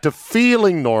 getting back to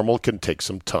feeling normal can take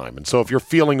some time. And so if you're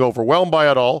feeling overwhelmed by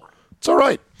it all, it's all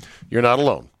right. You're not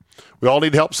alone. We all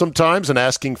need help sometimes, and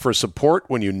asking for support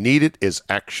when you need it is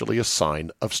actually a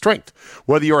sign of strength.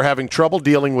 Whether you're having trouble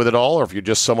dealing with it all or if you're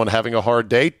just someone having a hard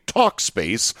day,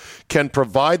 TalkSpace can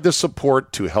provide the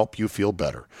support to help you feel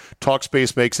better.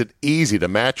 TalkSpace makes it easy to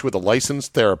match with a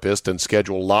licensed therapist and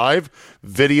schedule live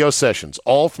video sessions,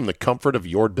 all from the comfort of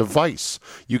your device.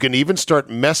 You can even start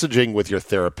messaging with your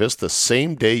therapist the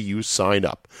same day you sign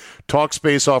up.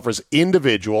 TalkSpace offers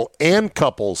individual and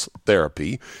couples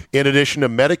therapy in addition to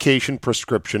medication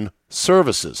prescription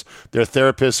services. Their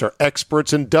therapists are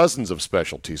experts in dozens of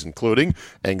specialties, including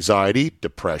anxiety,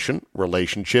 depression,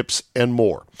 relationships, and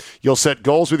more. You'll set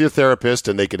goals with your therapist,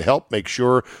 and they can help make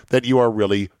sure that you are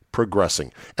really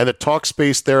progressing. And the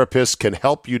TalkSpace therapists can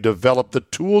help you develop the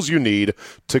tools you need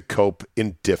to cope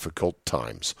in difficult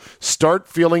times. Start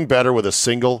feeling better with a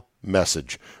single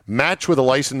message. Match with a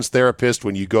licensed therapist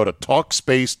when you go to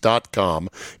TalkSpace.com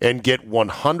and get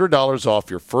 $100 off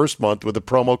your first month with the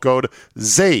promo code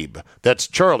ZABE. That's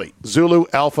Charlie, Zulu,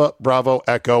 Alpha, Bravo,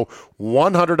 Echo.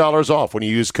 $100 off when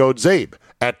you use code ZABE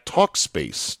at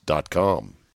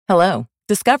TalkSpace.com. Hello,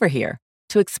 Discover here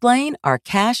to explain our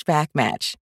cash back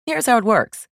match. Here's how it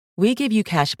works. We give you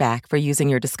cash back for using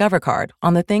your Discover card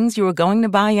on the things you were going to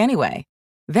buy anyway.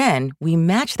 Then we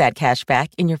match that cash back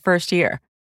in your first year.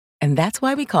 And that's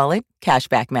why we call it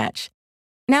Cashback Match.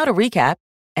 Now to recap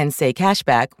and say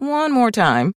cashback one more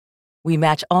time. We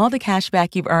match all the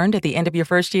cashback you've earned at the end of your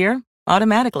first year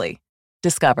automatically.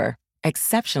 Discover.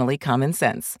 Exceptionally common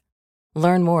sense.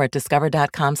 Learn more at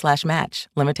discover.com/match.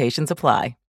 Limitations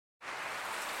apply.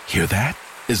 Hear that?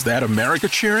 Is that America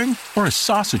cheering or a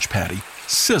sausage patty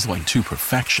sizzling to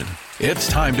perfection? It's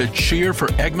time to cheer for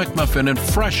Egg McMuffin and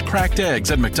fresh cracked eggs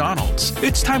at McDonald's.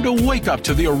 It's time to wake up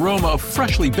to the aroma of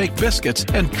freshly baked biscuits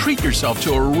and treat yourself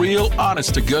to a real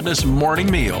honest-to-goodness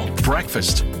morning meal.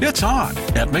 Breakfast, it's on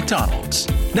at McDonald's.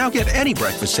 Now get any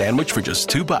breakfast sandwich for just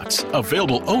 $2.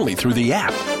 Available only through the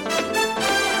app.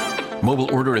 Mobile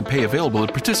order and pay available at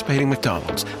participating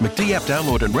McDonald's. McD app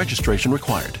download and registration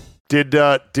required.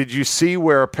 Did you see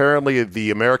where apparently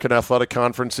the American Athletic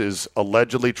Conference is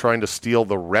allegedly trying to steal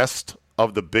the rest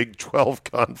of the Big 12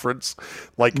 conference?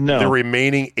 The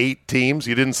remaining 8 teams?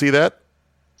 You didn't see that?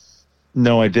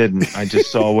 No, I didn't. I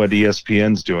just saw what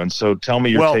ESPN's doing. So tell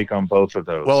me your take on both of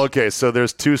those. Well, okay, so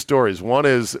there's 2 stories. One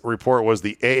report was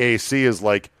the AAC is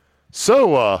like,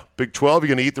 so, Big 12, you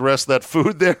going to eat the rest of that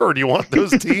food there, or do you want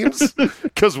those teams?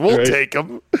 Because we'll take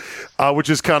them, which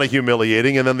is kind of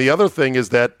humiliating. And then the other thing is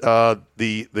that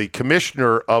the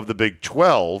commissioner of the Big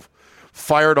 12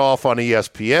 fired off on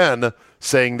ESPN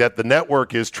saying that the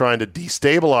network is trying to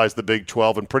destabilize the Big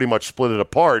 12 and pretty much split it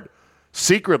apart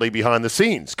secretly behind the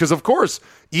scenes. Because, of course,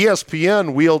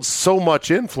 ESPN wields so much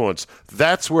influence.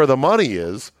 That's where the money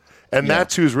is. And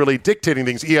that's who's really dictating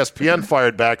things. ESPN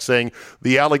fired back saying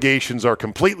the allegations are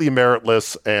completely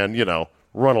meritless and,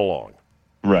 run along.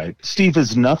 Right. Steve,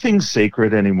 is nothing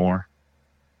sacred anymore?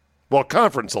 Well,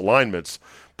 conference alignment's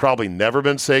probably never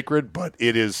been sacred, but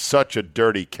it is such a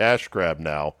dirty cash grab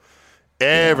now.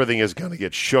 Everything is going to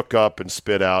get shook up and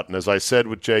spit out. And as I said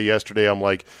with Jay yesterday, I'm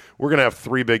like, we're going to have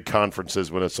 3 big conferences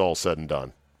when it's all said and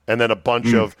done. And then a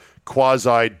bunch of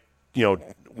quasi,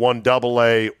 1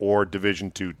 AA or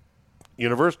Division II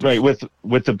universities. Right,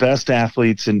 with the best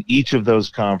athletes in each of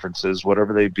those conferences,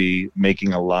 whatever they be,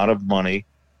 making a lot of money.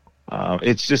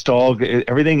 It's just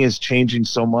everything is changing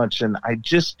so much, and I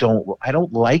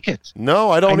don't like it. No,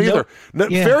 I don't either.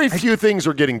 Very few things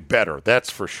are getting better,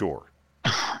 that's for sure.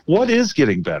 What is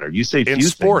getting better? You say in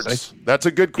sports. That's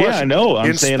a good question. Yeah, I know.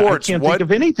 I'm saying sports, I can't think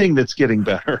of anything that's getting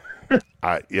better.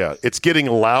 It's getting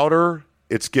louder.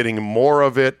 It's getting more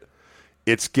of it.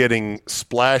 It's getting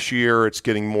splashier. It's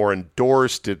getting more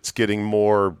endorsed. It's getting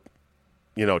more,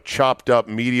 chopped up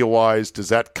media-wise. Does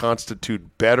that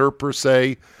constitute better per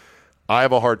se? I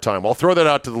have a hard time. I'll throw that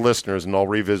out to the listeners, and I'll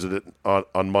revisit it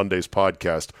on Monday's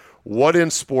podcast. What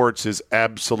in sports is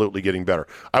absolutely getting better?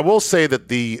 I will say that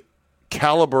the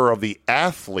caliber of the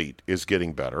athlete is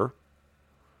getting better,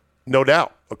 no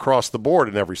doubt, across the board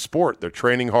in every sport. They're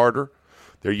training harder.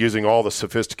 They're using all the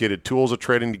sophisticated tools of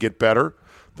training to get better.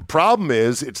 The problem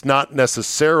is it's not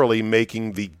necessarily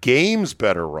making the games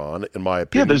better, Ron, in my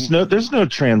opinion. Yeah, there's no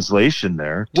translation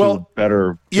there to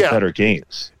better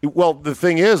games. Well, the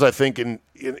thing is, I think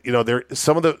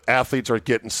some of the athletes are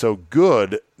getting so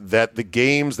good that the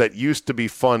games that used to be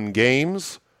fun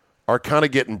games are kind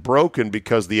of getting broken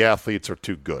because the athletes are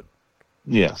too good.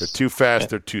 Yes. They're too fast,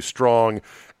 they're too strong,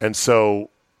 and so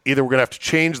either we're going to have to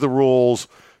change the rules,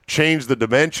 change the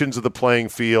dimensions of the playing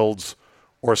fields,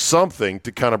 or something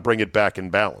to kind of bring it back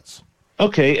in balance.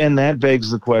 Okay, and that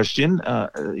begs the question,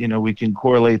 we can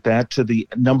correlate that to the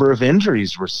number of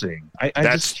injuries we're seeing. I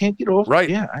just can't get over right.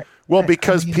 it. Yeah.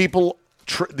 Because people,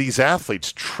 these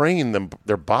athletes train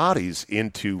their bodies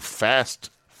into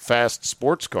fast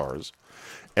sports cars,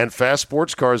 and fast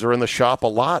sports cars are in the shop a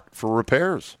lot for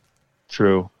repairs.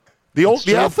 True. The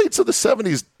athletes of the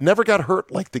 70s never got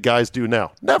hurt like the guys do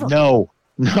now. Never. No,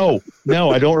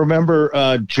 I don't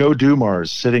remember Joe Dumars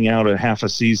sitting out a half a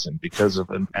season because of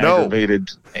an aggravated,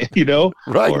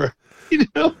 right. Or,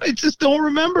 I just don't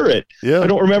remember it. Yeah. I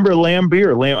don't remember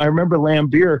Lambier. I remember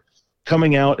Lambier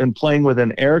coming out and playing with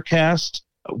an air cast,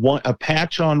 a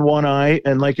patch on one eye,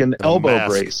 and like an elbow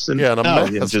brace. And, and a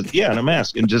mask. And a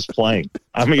mask, and just playing.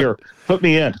 I'm here. Put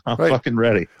me in. I'm fucking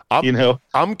ready.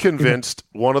 I'm convinced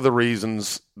one of the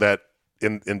reasons that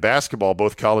in basketball,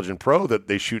 both college and pro, that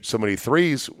they shoot so many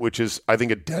threes, which is, I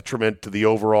think, a detriment to the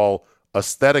overall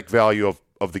aesthetic value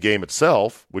of the game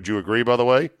itself. Would you agree, by the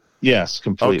way? Yes,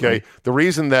 completely. Okay. The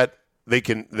reason that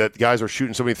that guys are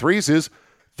shooting so many threes is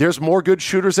there's more good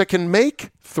shooters that can make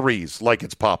threes like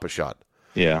it's Pop-A-Shot.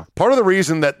 Yeah. Part of the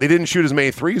reason that they didn't shoot as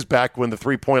many threes back when the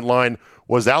three-point line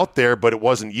was out there, but it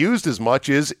wasn't used as much,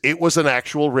 is it was an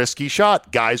actual risky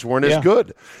shot. Guys weren't as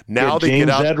good. Now they get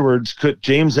out.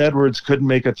 James Edwards couldn't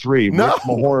make a three. No. Rick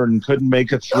Mahorn couldn't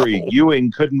make a three. No.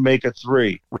 Ewing couldn't make a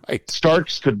three. Right. John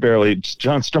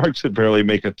Starks could barely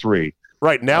make a three.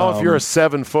 Right. Now, if you're a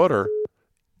 7-footer,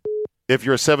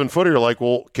 you're like,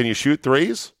 well, can you shoot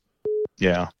threes?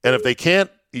 Yeah. And if they can't,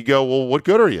 you go, well, what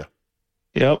good are you?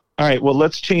 Yep. All right. Well,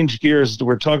 let's change gears.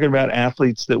 We're talking about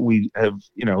athletes that we have,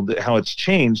 how it's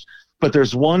changed. But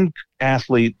there's one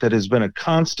athlete that has been a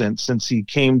constant since he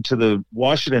came to the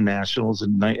Washington Nationals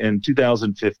in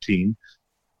 2015,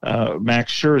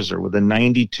 Max Scherzer, with a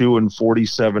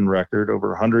 92-47 record,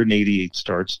 over 188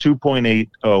 starts,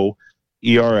 2.80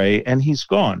 ERA, and he's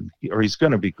gone, or he's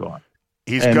going to be gone.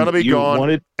 He's going to be gone.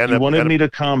 You wanted me to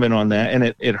comment on that,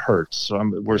 and it hurts.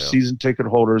 So we're season ticket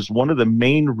holders. One of the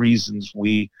main reasons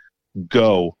we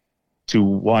go to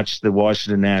watch the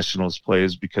Washington Nationals play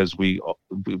is because we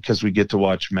get to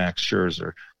watch Max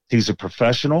Scherzer. He's a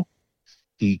professional.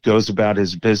 He goes about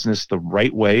his business the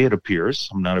right way, it appears.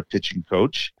 I'm not a pitching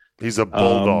coach. He's a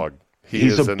bulldog.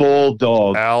 He's a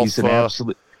bulldog. He's an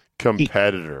absolute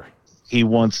competitor. He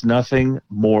wants nothing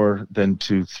more than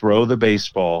to throw the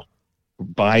baseball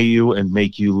by you and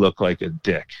make you look like a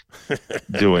dick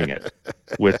doing it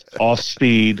with off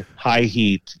speed, high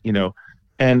heat,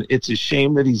 and it's a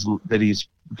shame that he's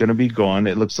going to be gone.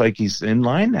 It looks like he's in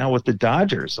line now with the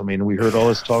Dodgers. I mean, we heard all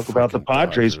this talk about the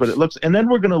Padres, but and then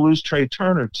we're going to lose Trey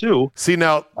Turner too. See,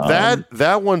 now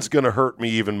that one's going to hurt me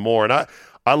even more. And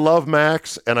I love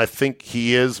Max, and I think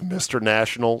he is Mr.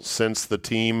 National since the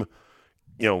team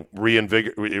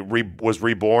was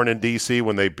reborn in D.C.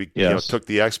 when they took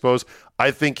the Expos. I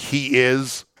think he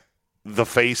is the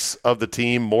face of the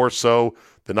team more so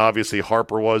than obviously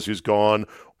Harper was, who's gone,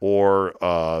 or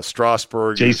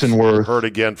Strasburg, Jason Worth, hurt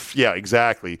again. Yeah,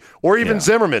 exactly. Or even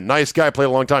Zimmerman, nice guy, played a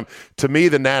long time. To me,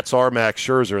 the Nats are Max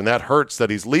Scherzer, and that hurts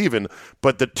that he's leaving.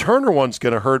 But the Turner one's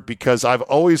going to hurt because I've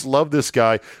always loved this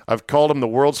guy. I've called him the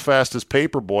world's fastest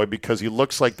paper boy because he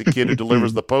looks like the kid who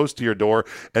delivers the post to your door,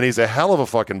 and he's a hell of a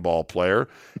fucking ball player,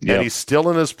 and he's still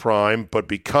in his prime. But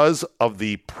because of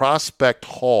the prospect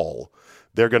haul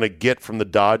they're going to get from the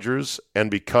Dodgers,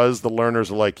 and because the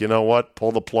learners are like, you know what,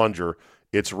 pull the plunger,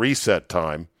 it's reset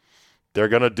time, they're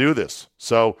going to do this.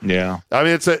 So, I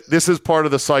mean, this is part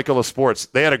of the cycle of sports.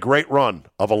 They had a great run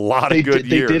of a lot of good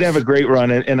years. They did have a great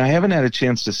run, and I haven't had a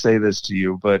chance to say this to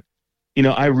you, but,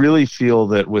 I really feel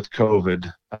that with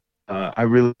COVID, I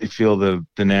really feel the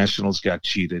Nationals got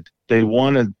cheated. They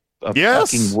won a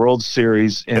fucking World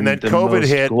Series in then the COVID most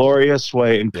hit. glorious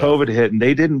way, and COVID hit, and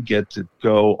they didn't get to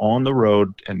go on the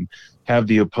road and have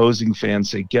the opposing fans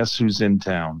say, guess who's in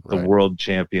town? The world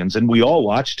champions. And we all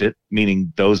watched it,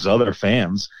 meaning those other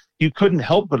fans. You couldn't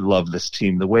help but love this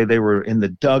team, the way they were in the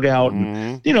dugout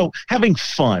and, having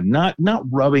fun, not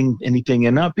rubbing anything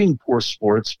in, not being poor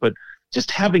sports, but just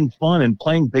having fun and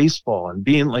playing baseball and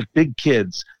being like big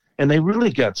kids. And they really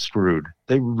got screwed.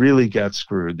 They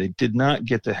did not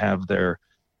get to have their,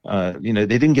 they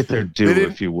didn't get their due,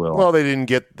 if you will. Well, they didn't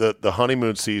get the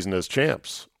honeymoon season as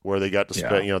champs, where they got to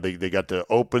spend, they got to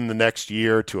open the next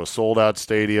year to a sold-out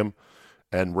stadium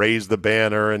and raise the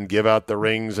banner and give out the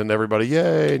rings and everybody,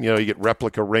 yay, and, you get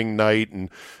replica ring night, and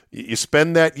you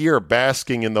spend that year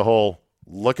basking in the whole,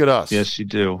 look at us. Yes, you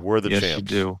do. We're the champs. Yes, you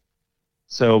do.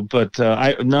 So, but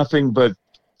nothing but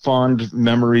fond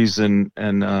memories and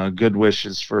good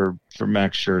wishes for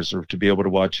Max Scherzer. To be able to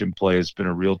watch him play has been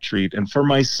a real treat. And for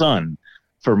my son,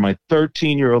 for my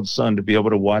 13-year-old son to be able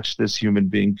to watch this human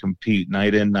being compete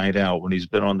night in, night out when he's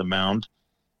been on the mound,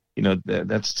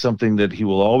 that's something that he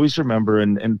will always remember.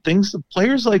 And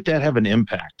players like that have an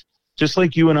impact. Just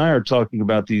like you and I are talking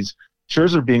about these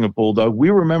Scherzer being a Bulldog. We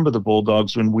remember the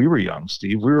Bulldogs when we were young,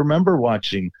 Steve. We remember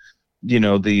watching,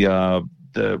 the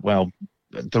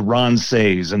Ron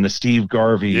Says and the Steve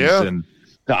Garveys and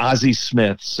the Ozzie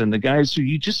Smiths and the guys who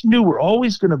you just knew were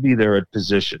always going to be there at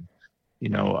position.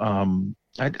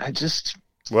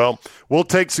 Well, we'll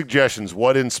take suggestions.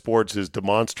 What in sports is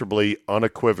demonstrably,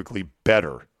 unequivocally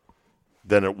better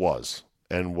than it was?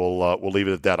 And we'll leave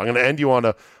it at that. I'm going to end you on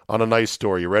a nice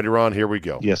story. You ready, Ron? Here we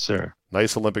go. Yes, sir.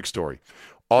 Nice Olympic story.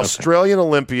 Australian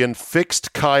Olympian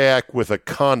fixed kayak with a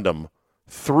condom,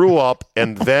 threw up,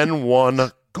 and then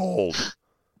won gold.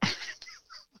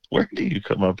 Where do you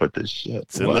come up with this shit?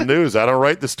 It's in the news. I don't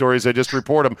write the stories. I just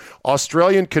report them.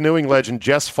 Australian canoeing legend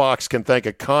Jess Fox can thank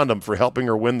a condom for helping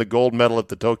her win the gold medal at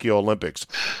the Tokyo Olympics.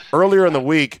 Earlier in the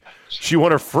week, she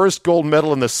won her first gold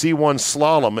medal in the C1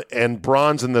 slalom and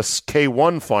bronze in the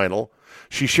K1 final.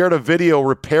 She shared a video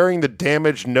repairing the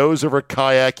damaged nose of her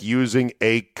kayak using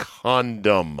a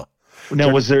condom. Now,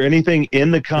 was there anything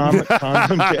in the condom to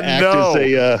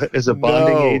act as a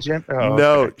bonding agent? Oh,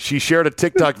 no. Okay. She shared a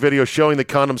TikTok video showing the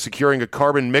condom securing a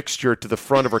carbon mixture to the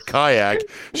front of her kayak.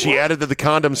 She added that the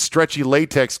condom's stretchy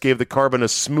latex gave the carbon a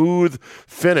smooth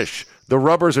finish. The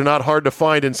rubbers are not hard to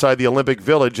find inside the Olympic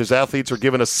Village, as athletes are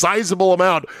given a sizable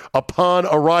amount upon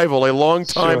arrival, a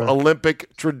long-time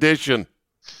Olympic tradition.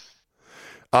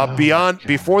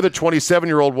 Before the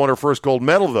 27-year-old won her first gold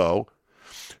medal, though,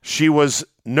 she was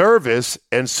nervous,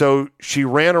 and so she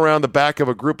ran around the back of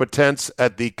a group of tents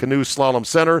at the Canoe Slalom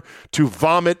Center to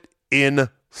vomit in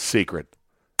secret.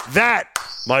 That,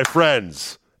 my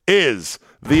friends, is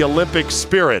the Olympic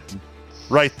spirit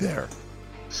right there.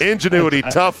 Ingenuity,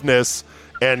 toughness,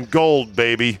 and gold,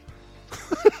 baby.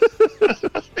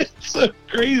 It's so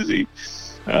crazy.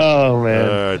 Oh,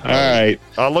 man. All right.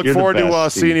 I look forward to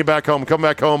seeing you back home. Come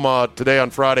back home today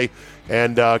on Friday,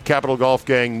 and Capital Golf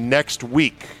Gang next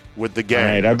week with the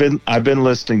gang. All right. I've been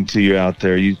listening to you out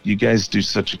there. You guys do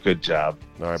such a good job.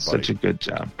 All right, buddy. Such a good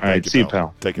job. All right. See you,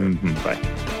 pal. Take care. Mm-hmm. Bye.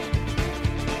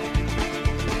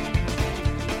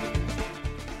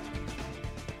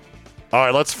 All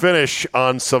right, let's finish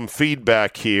on some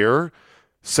feedback here.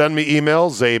 Send me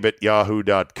emails,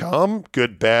 zabe@yahoo.com,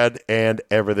 good, bad, and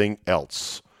everything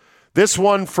else. This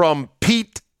one from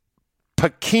Pete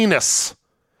Paquinas.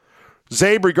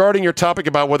 Zabe, regarding your topic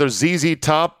about whether ZZ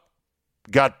Top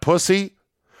got pussy,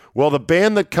 well, the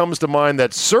band that comes to mind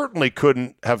that certainly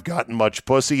couldn't have gotten much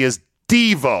pussy is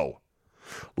Devo.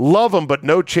 Love them, but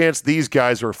no chance these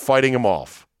guys are fighting them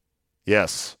off.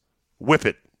 Yes, whip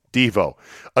it, Devo.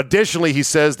 Additionally, he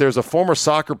says there's a former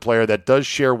soccer player that does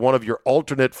share one of your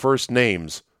alternate first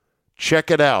names. Check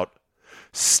it out.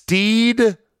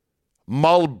 Steed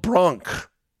Malbranc,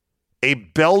 a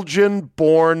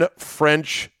Belgian-born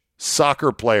French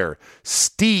soccer player.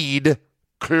 Steed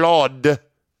Claude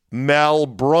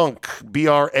Malbranc,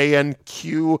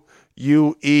 B-R-A-N-Q-U-E.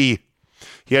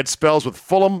 He had spells with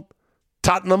Fulham,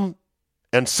 Tottenham,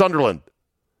 and Sunderland.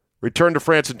 Returned to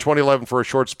France in 2011 for a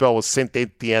short spell with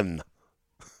Saint-Étienne.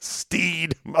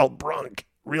 Steed Malbranc,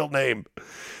 real name.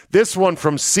 This one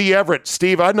from C. Everett.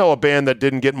 Steve, I know a band that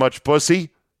didn't get much pussy.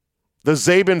 The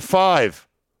Zabin 5.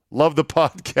 Love the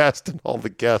podcast and all the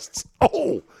guests.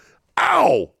 Oh,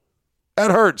 ow.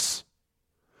 That hurts.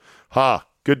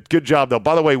 Good job, though.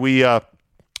 By the way, we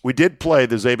did play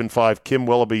the Zabin 5, Kim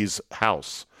Willoughby's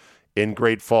house in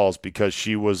Great Falls, because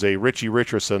she was a Richie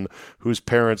Richardson whose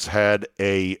parents had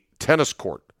a tennis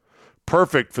court.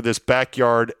 Perfect for this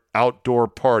backyard outdoor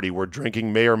party where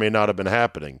drinking may or may not have been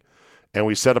happening. And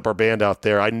we set up our band out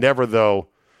there. I never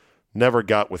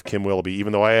got with Kim Willoughby,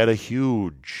 even though I had a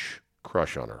huge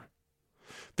crush on her.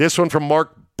 This one from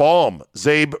Mark Baum.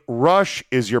 Zabe, Rush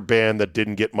is your band that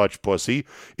didn't get much pussy.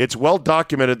 It's well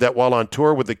documented that while on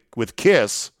tour with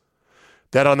Kiss,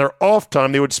 that on their off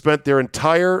time, they would spend their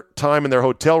entire time in their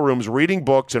hotel rooms reading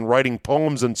books and writing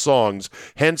poems and songs.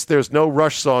 Hence, there's no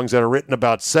Rush songs that are written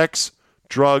about sex,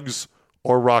 drugs,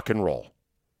 or rock and roll.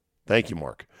 Thank you,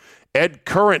 Mark. Ed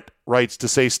Current writes to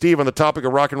say, Steve, on the topic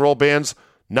of rock and roll bands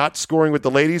not scoring with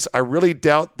the ladies, I really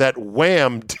doubt that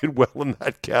Wham did well in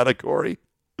that category.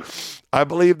 I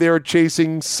believe they are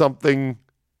chasing something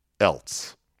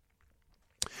else.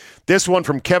 This one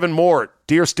from Kevin Moore.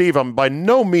 Dear Steve, I'm by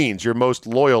no means your most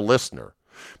loyal listener,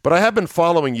 but I have been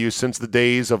following you since the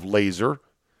days of Laser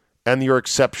and your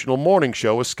exceptional morning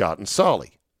show with Scott and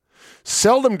Solly.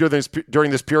 Seldom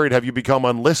during this period have you become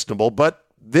unlistenable, but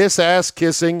this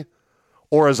ass-kissing,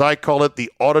 or as I call it,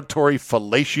 the auditory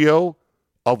fellatio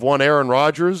of one Aaron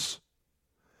Rodgers,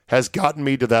 has gotten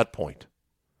me to that point.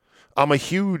 I'm a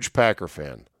huge Packer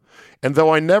fan. And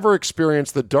though I never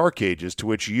experienced the dark ages to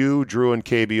which you, Drew, and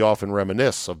KB often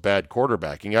reminisce of bad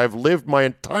quarterbacking, I've lived my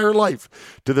entire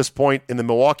life to this point in the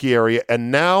Milwaukee area,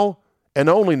 and now, and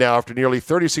only now, after nearly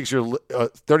 36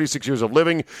 years of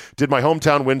living, did my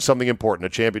hometown win something important, a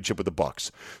championship with the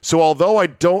Bucs. So although I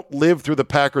don't live through the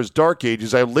Packers' dark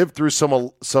ages, I lived through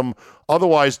some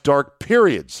otherwise dark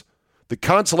periods. The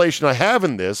consolation I have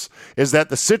in this is that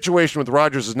the situation with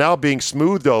Rodgers is now being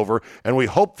smoothed over, and we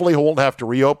hopefully won't have to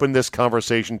reopen this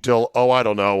conversation till,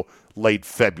 late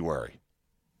February.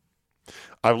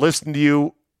 I've listened to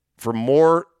you for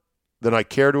more than I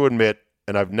care to admit,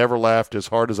 and I've never laughed as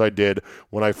hard as I did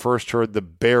when I first heard the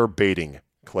bear baiting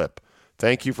clip.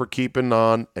 Thank you for keeping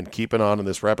on in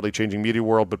this rapidly changing media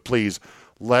world, but please,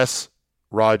 less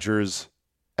Rodgers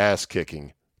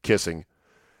kissing.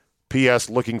 P.S.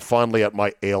 Looking fondly at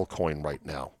my ale coin right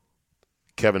now.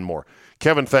 Kevin Moore.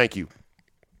 Kevin, thank you.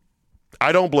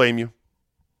 I don't blame you.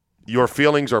 Your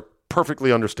feelings are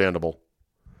perfectly understandable.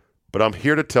 But I'm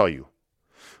here to tell you,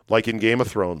 like in Game of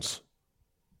Thrones,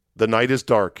 the night is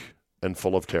dark and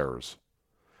full of terrors.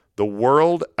 The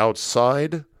world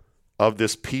outside of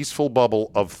this peaceful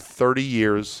bubble of 30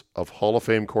 years of Hall of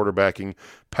Fame quarterbacking,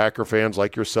 Packer fans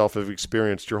like yourself have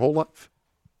experienced your whole life.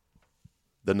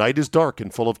 The night is dark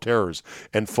and full of terrors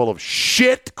and full of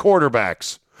shit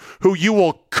quarterbacks who you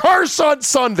will curse on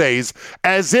Sundays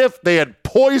as if they had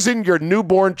poisoned your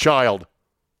newborn child.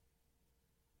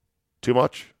 Too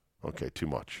much? Okay, too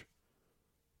much.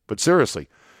 But seriously,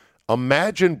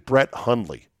 imagine Brett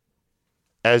Hundley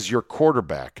as your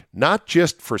quarterback, not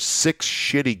just for 6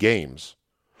 shitty games,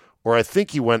 or I think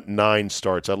he went 9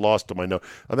 starts. I lost him.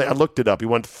 I looked it up. He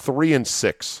went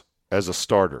 3-6 as a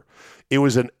starter. It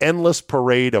was an endless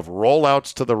parade of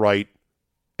rollouts to the right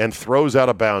and throws out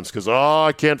of bounds because,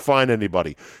 I can't find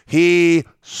anybody. He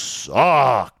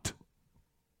sucked.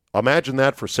 Imagine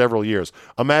that for several years.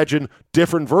 Imagine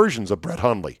different versions of Brett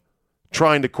Hundley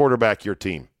trying to quarterback your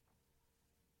team.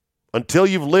 Until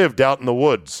you've lived out in the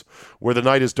woods where the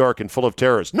night is dark and full of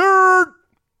terrors. Nerd!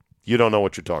 You don't know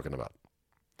what you're talking about.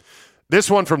 This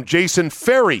one from Jason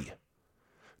Ferry.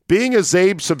 Being a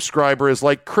Zabe subscriber is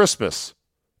like Christmas.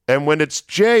 And when it's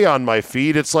Jay on my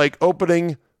feed, it's like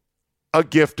opening a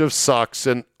gift of socks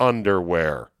and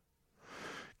underwear.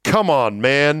 Come on,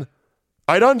 man.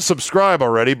 I'd unsubscribe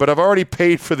already, but I've already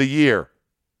paid for the year.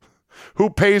 Who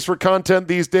pays for content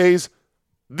these days?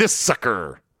 This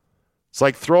sucker. It's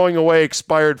like throwing away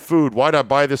expired food. Why'd I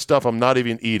buy this stuff I'm not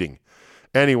even eating?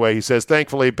 Anyway, he says,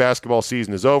 thankfully, basketball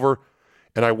season is over,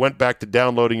 and I went back to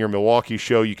downloading your Milwaukee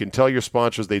show. You can tell your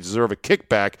sponsors they deserve a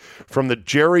kickback from the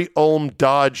Jerry Ulm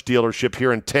Dodge dealership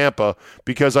here in Tampa,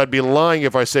 because I'd be lying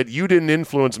if I said you didn't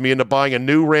influence me into buying a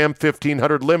new Ram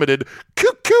 1500 Limited.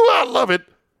 Cuckoo, I love it.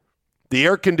 The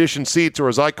air-conditioned seats, or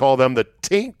as I call them, the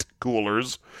taint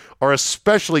coolers, are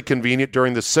especially convenient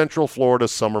during the Central Florida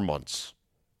summer months.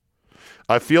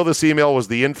 I feel this email was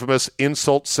the infamous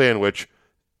insult sandwich,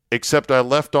 except I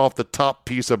left off the top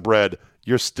piece of bread.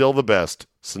 You're still the best.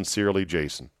 Sincerely,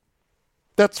 Jason.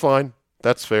 That's fine.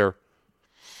 That's fair.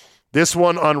 This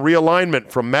one on realignment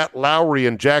from Matt Lowry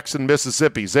in Jackson,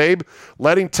 Mississippi. Zabe,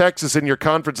 letting Texas in your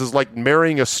conference is like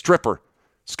marrying a stripper.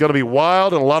 It's going to be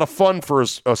wild and a lot of fun for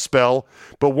a spell,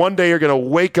 but one day you're going to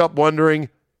wake up wondering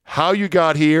how you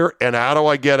got here and how do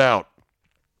I get out?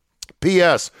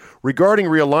 P.S. Regarding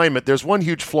realignment, there's one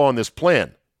huge flaw in this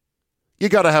plan. You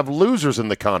got to have losers in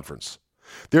the conference.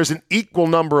 There's an equal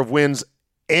number of wins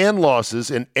and losses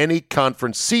in any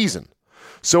conference season.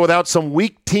 So without some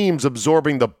weak teams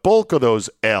absorbing the bulk of those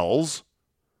L's,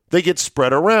 they get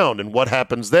spread around. And what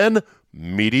happens then?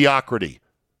 Mediocrity.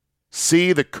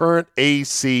 See the current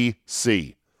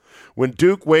ACC. When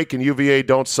Duke, Wake, and UVA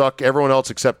don't suck, everyone else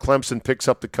except Clemson picks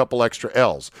up the couple extra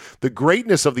L's. The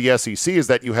greatness of the SEC is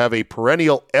that you have a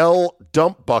perennial L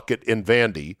dump bucket in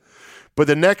Vandy, but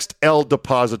the next L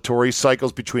depository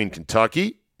cycles between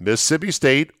Kentucky, Mississippi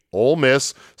State, Ole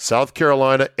Miss, South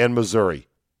Carolina, and Missouri.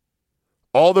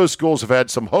 All those schools have had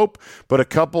some hope, but a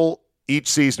couple each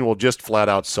season will just flat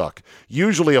out suck.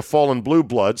 Usually a fallen blue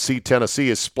blood, see Tennessee,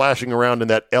 is splashing around in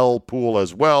that L pool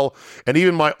as well, and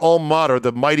even my alma mater,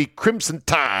 the mighty Crimson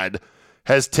Tide,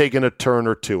 has taken a turn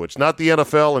or two. It's not the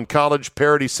NFL. In college,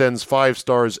 parity sends 5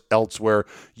 stars elsewhere.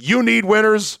 You need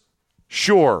winners?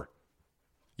 Sure.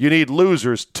 You need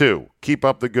losers, too. Keep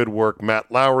up the good work.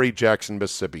 Matt Lowry, Jackson,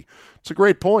 Mississippi. It's a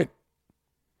great point.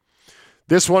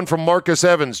 This one from Marcus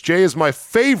Evans. Jay is my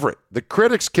favorite. The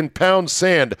critics can pound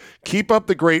sand. Keep up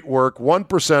the great work.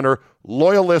 1%er,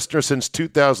 loyal listener since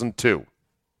 2002.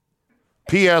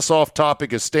 P.S. off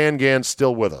topic, is Stan Ganz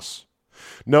still with us?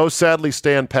 No, sadly,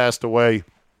 Stan passed away,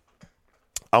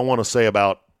 I want to say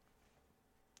about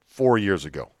 4 years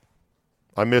ago.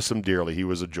 I miss him dearly. He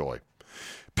was a joy.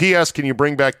 P.S. Can you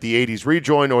bring back the 80s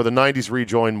rejoin or the 90s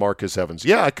rejoin, Marcus Evans?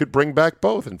 Yeah, I could bring back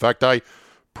both. In fact, I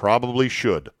probably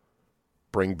should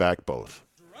bring back both.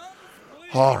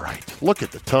 All right, look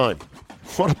at the time.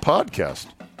 What a podcast.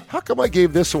 How come I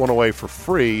gave this one away for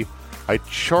free? I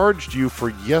charged you for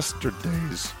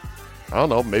yesterday's. I don't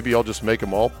know, maybe I'll just make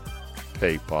them all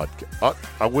pay podcast.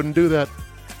 I wouldn't do that.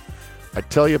 I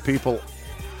tell you, people,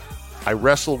 I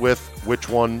wrestle with which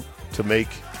one to make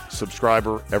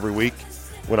subscriber every week.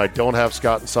 When I don't have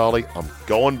Scott and Solly, I'm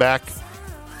going back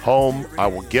home. I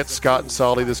will get Scott and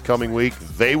Solly this coming week.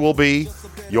 They will be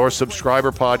your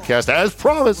subscriber podcast as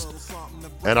promised,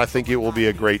 and I think it will be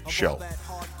a great show.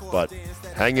 But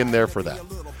hang in there for that.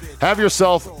 Have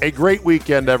yourself a great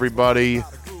weekend, everybody,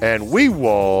 and we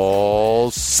will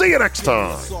see you next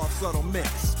time.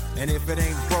 And if it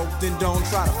ain't broke, then don't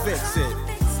try to fix it.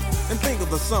 And think of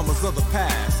the summers of the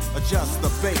past. Adjust the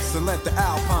bass and let the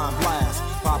Alpine blast.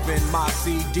 Pop in my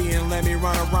CD and let me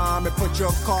run a rhyme and put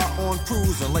your car on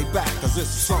cruise and lay back, cause it's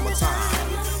summertime.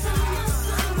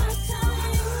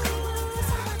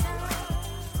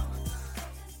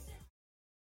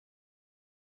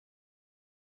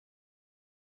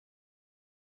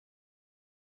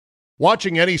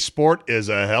 Watching any sport is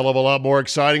a hell of a lot more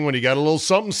exciting when you got a little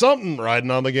something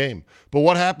riding on the game. But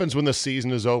what happens when the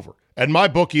season is over? At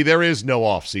MyBookie, there is no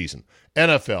off-season.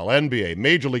 NFL, NBA,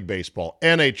 Major League Baseball,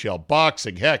 NHL,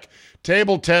 boxing, heck,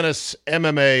 table tennis,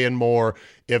 MMA, and more.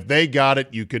 If they got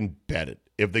it, you can bet it.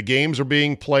 If the games are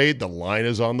being played, the line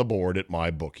is on the board at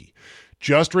MyBookie.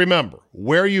 Just remember,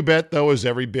 where you bet, though, is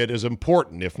every bit as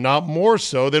important, if not more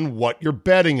so, than what you're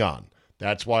betting on.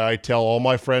 That's why I tell all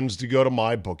my friends to go to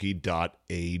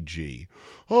mybookie.ag.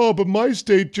 Oh, but my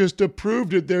state just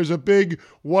approved it. There's a big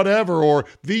whatever, or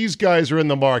these guys are in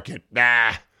the market.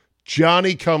 Nah,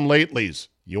 Johnny-come-latelys.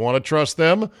 You want to trust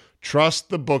them? Trust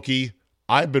the bookie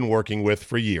I've been working with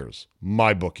for years,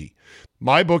 MyBookie.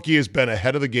 MyBookie has been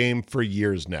ahead of the game for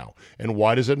years now. And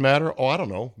why does it matter? Oh, I don't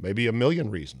know, maybe a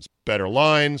million reasons. Better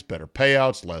lines, better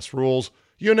payouts, less rules,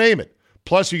 you name it.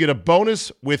 Plus, you get a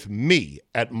bonus with me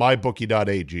at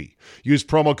mybookie.ag. Use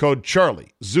promo code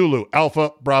Charlie, Zulu,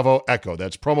 Alpha, Bravo, Echo.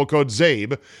 That's promo code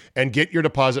ZABE, and get your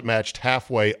deposit matched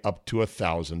halfway up to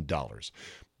 $1,000.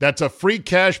 That's a free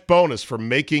cash bonus for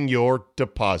making your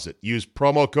deposit. Use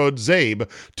promo code ZABE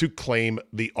to claim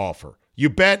the offer.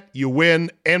 You bet, you win,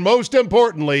 and most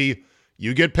importantly,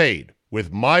 you get paid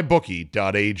with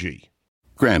mybookie.ag.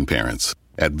 Grandparents.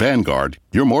 At Vanguard,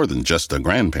 you're more than just a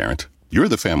grandparent. You're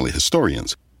the family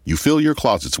historians. You fill your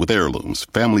closets with heirlooms,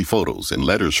 family photos, and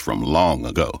letters from long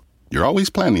ago. You're always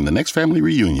planning the next family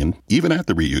reunion, even at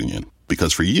the reunion.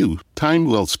 Because for you, time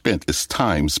well spent is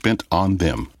time spent on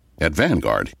them. At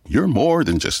Vanguard, you're more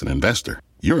than just an investor.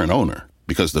 You're an owner.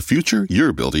 Because the future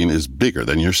you're building is bigger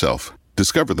than yourself.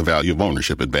 Discover the value of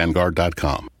ownership at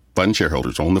Vanguard.com. Fund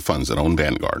shareholders own the funds that own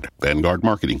Vanguard. Vanguard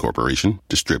Marketing Corporation,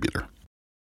 distributor.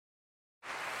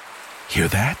 Hear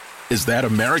that? Is that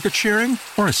America cheering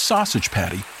or a sausage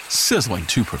patty sizzling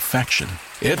to perfection?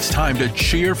 It's time to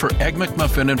cheer for Egg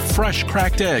McMuffin and fresh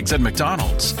cracked eggs at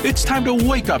McDonald's. It's time to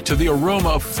wake up to the aroma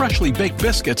of freshly baked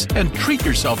biscuits and treat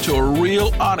yourself to a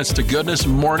real honest-to-goodness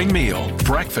morning meal.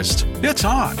 Breakfast, it's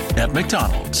on at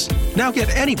McDonald's. Now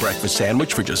get any breakfast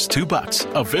sandwich for just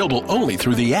 $2. Available only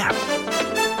through the app.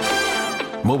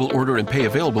 Mobile order and pay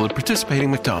available at participating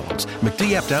McDonald's.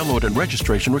 McD app download and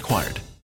registration required.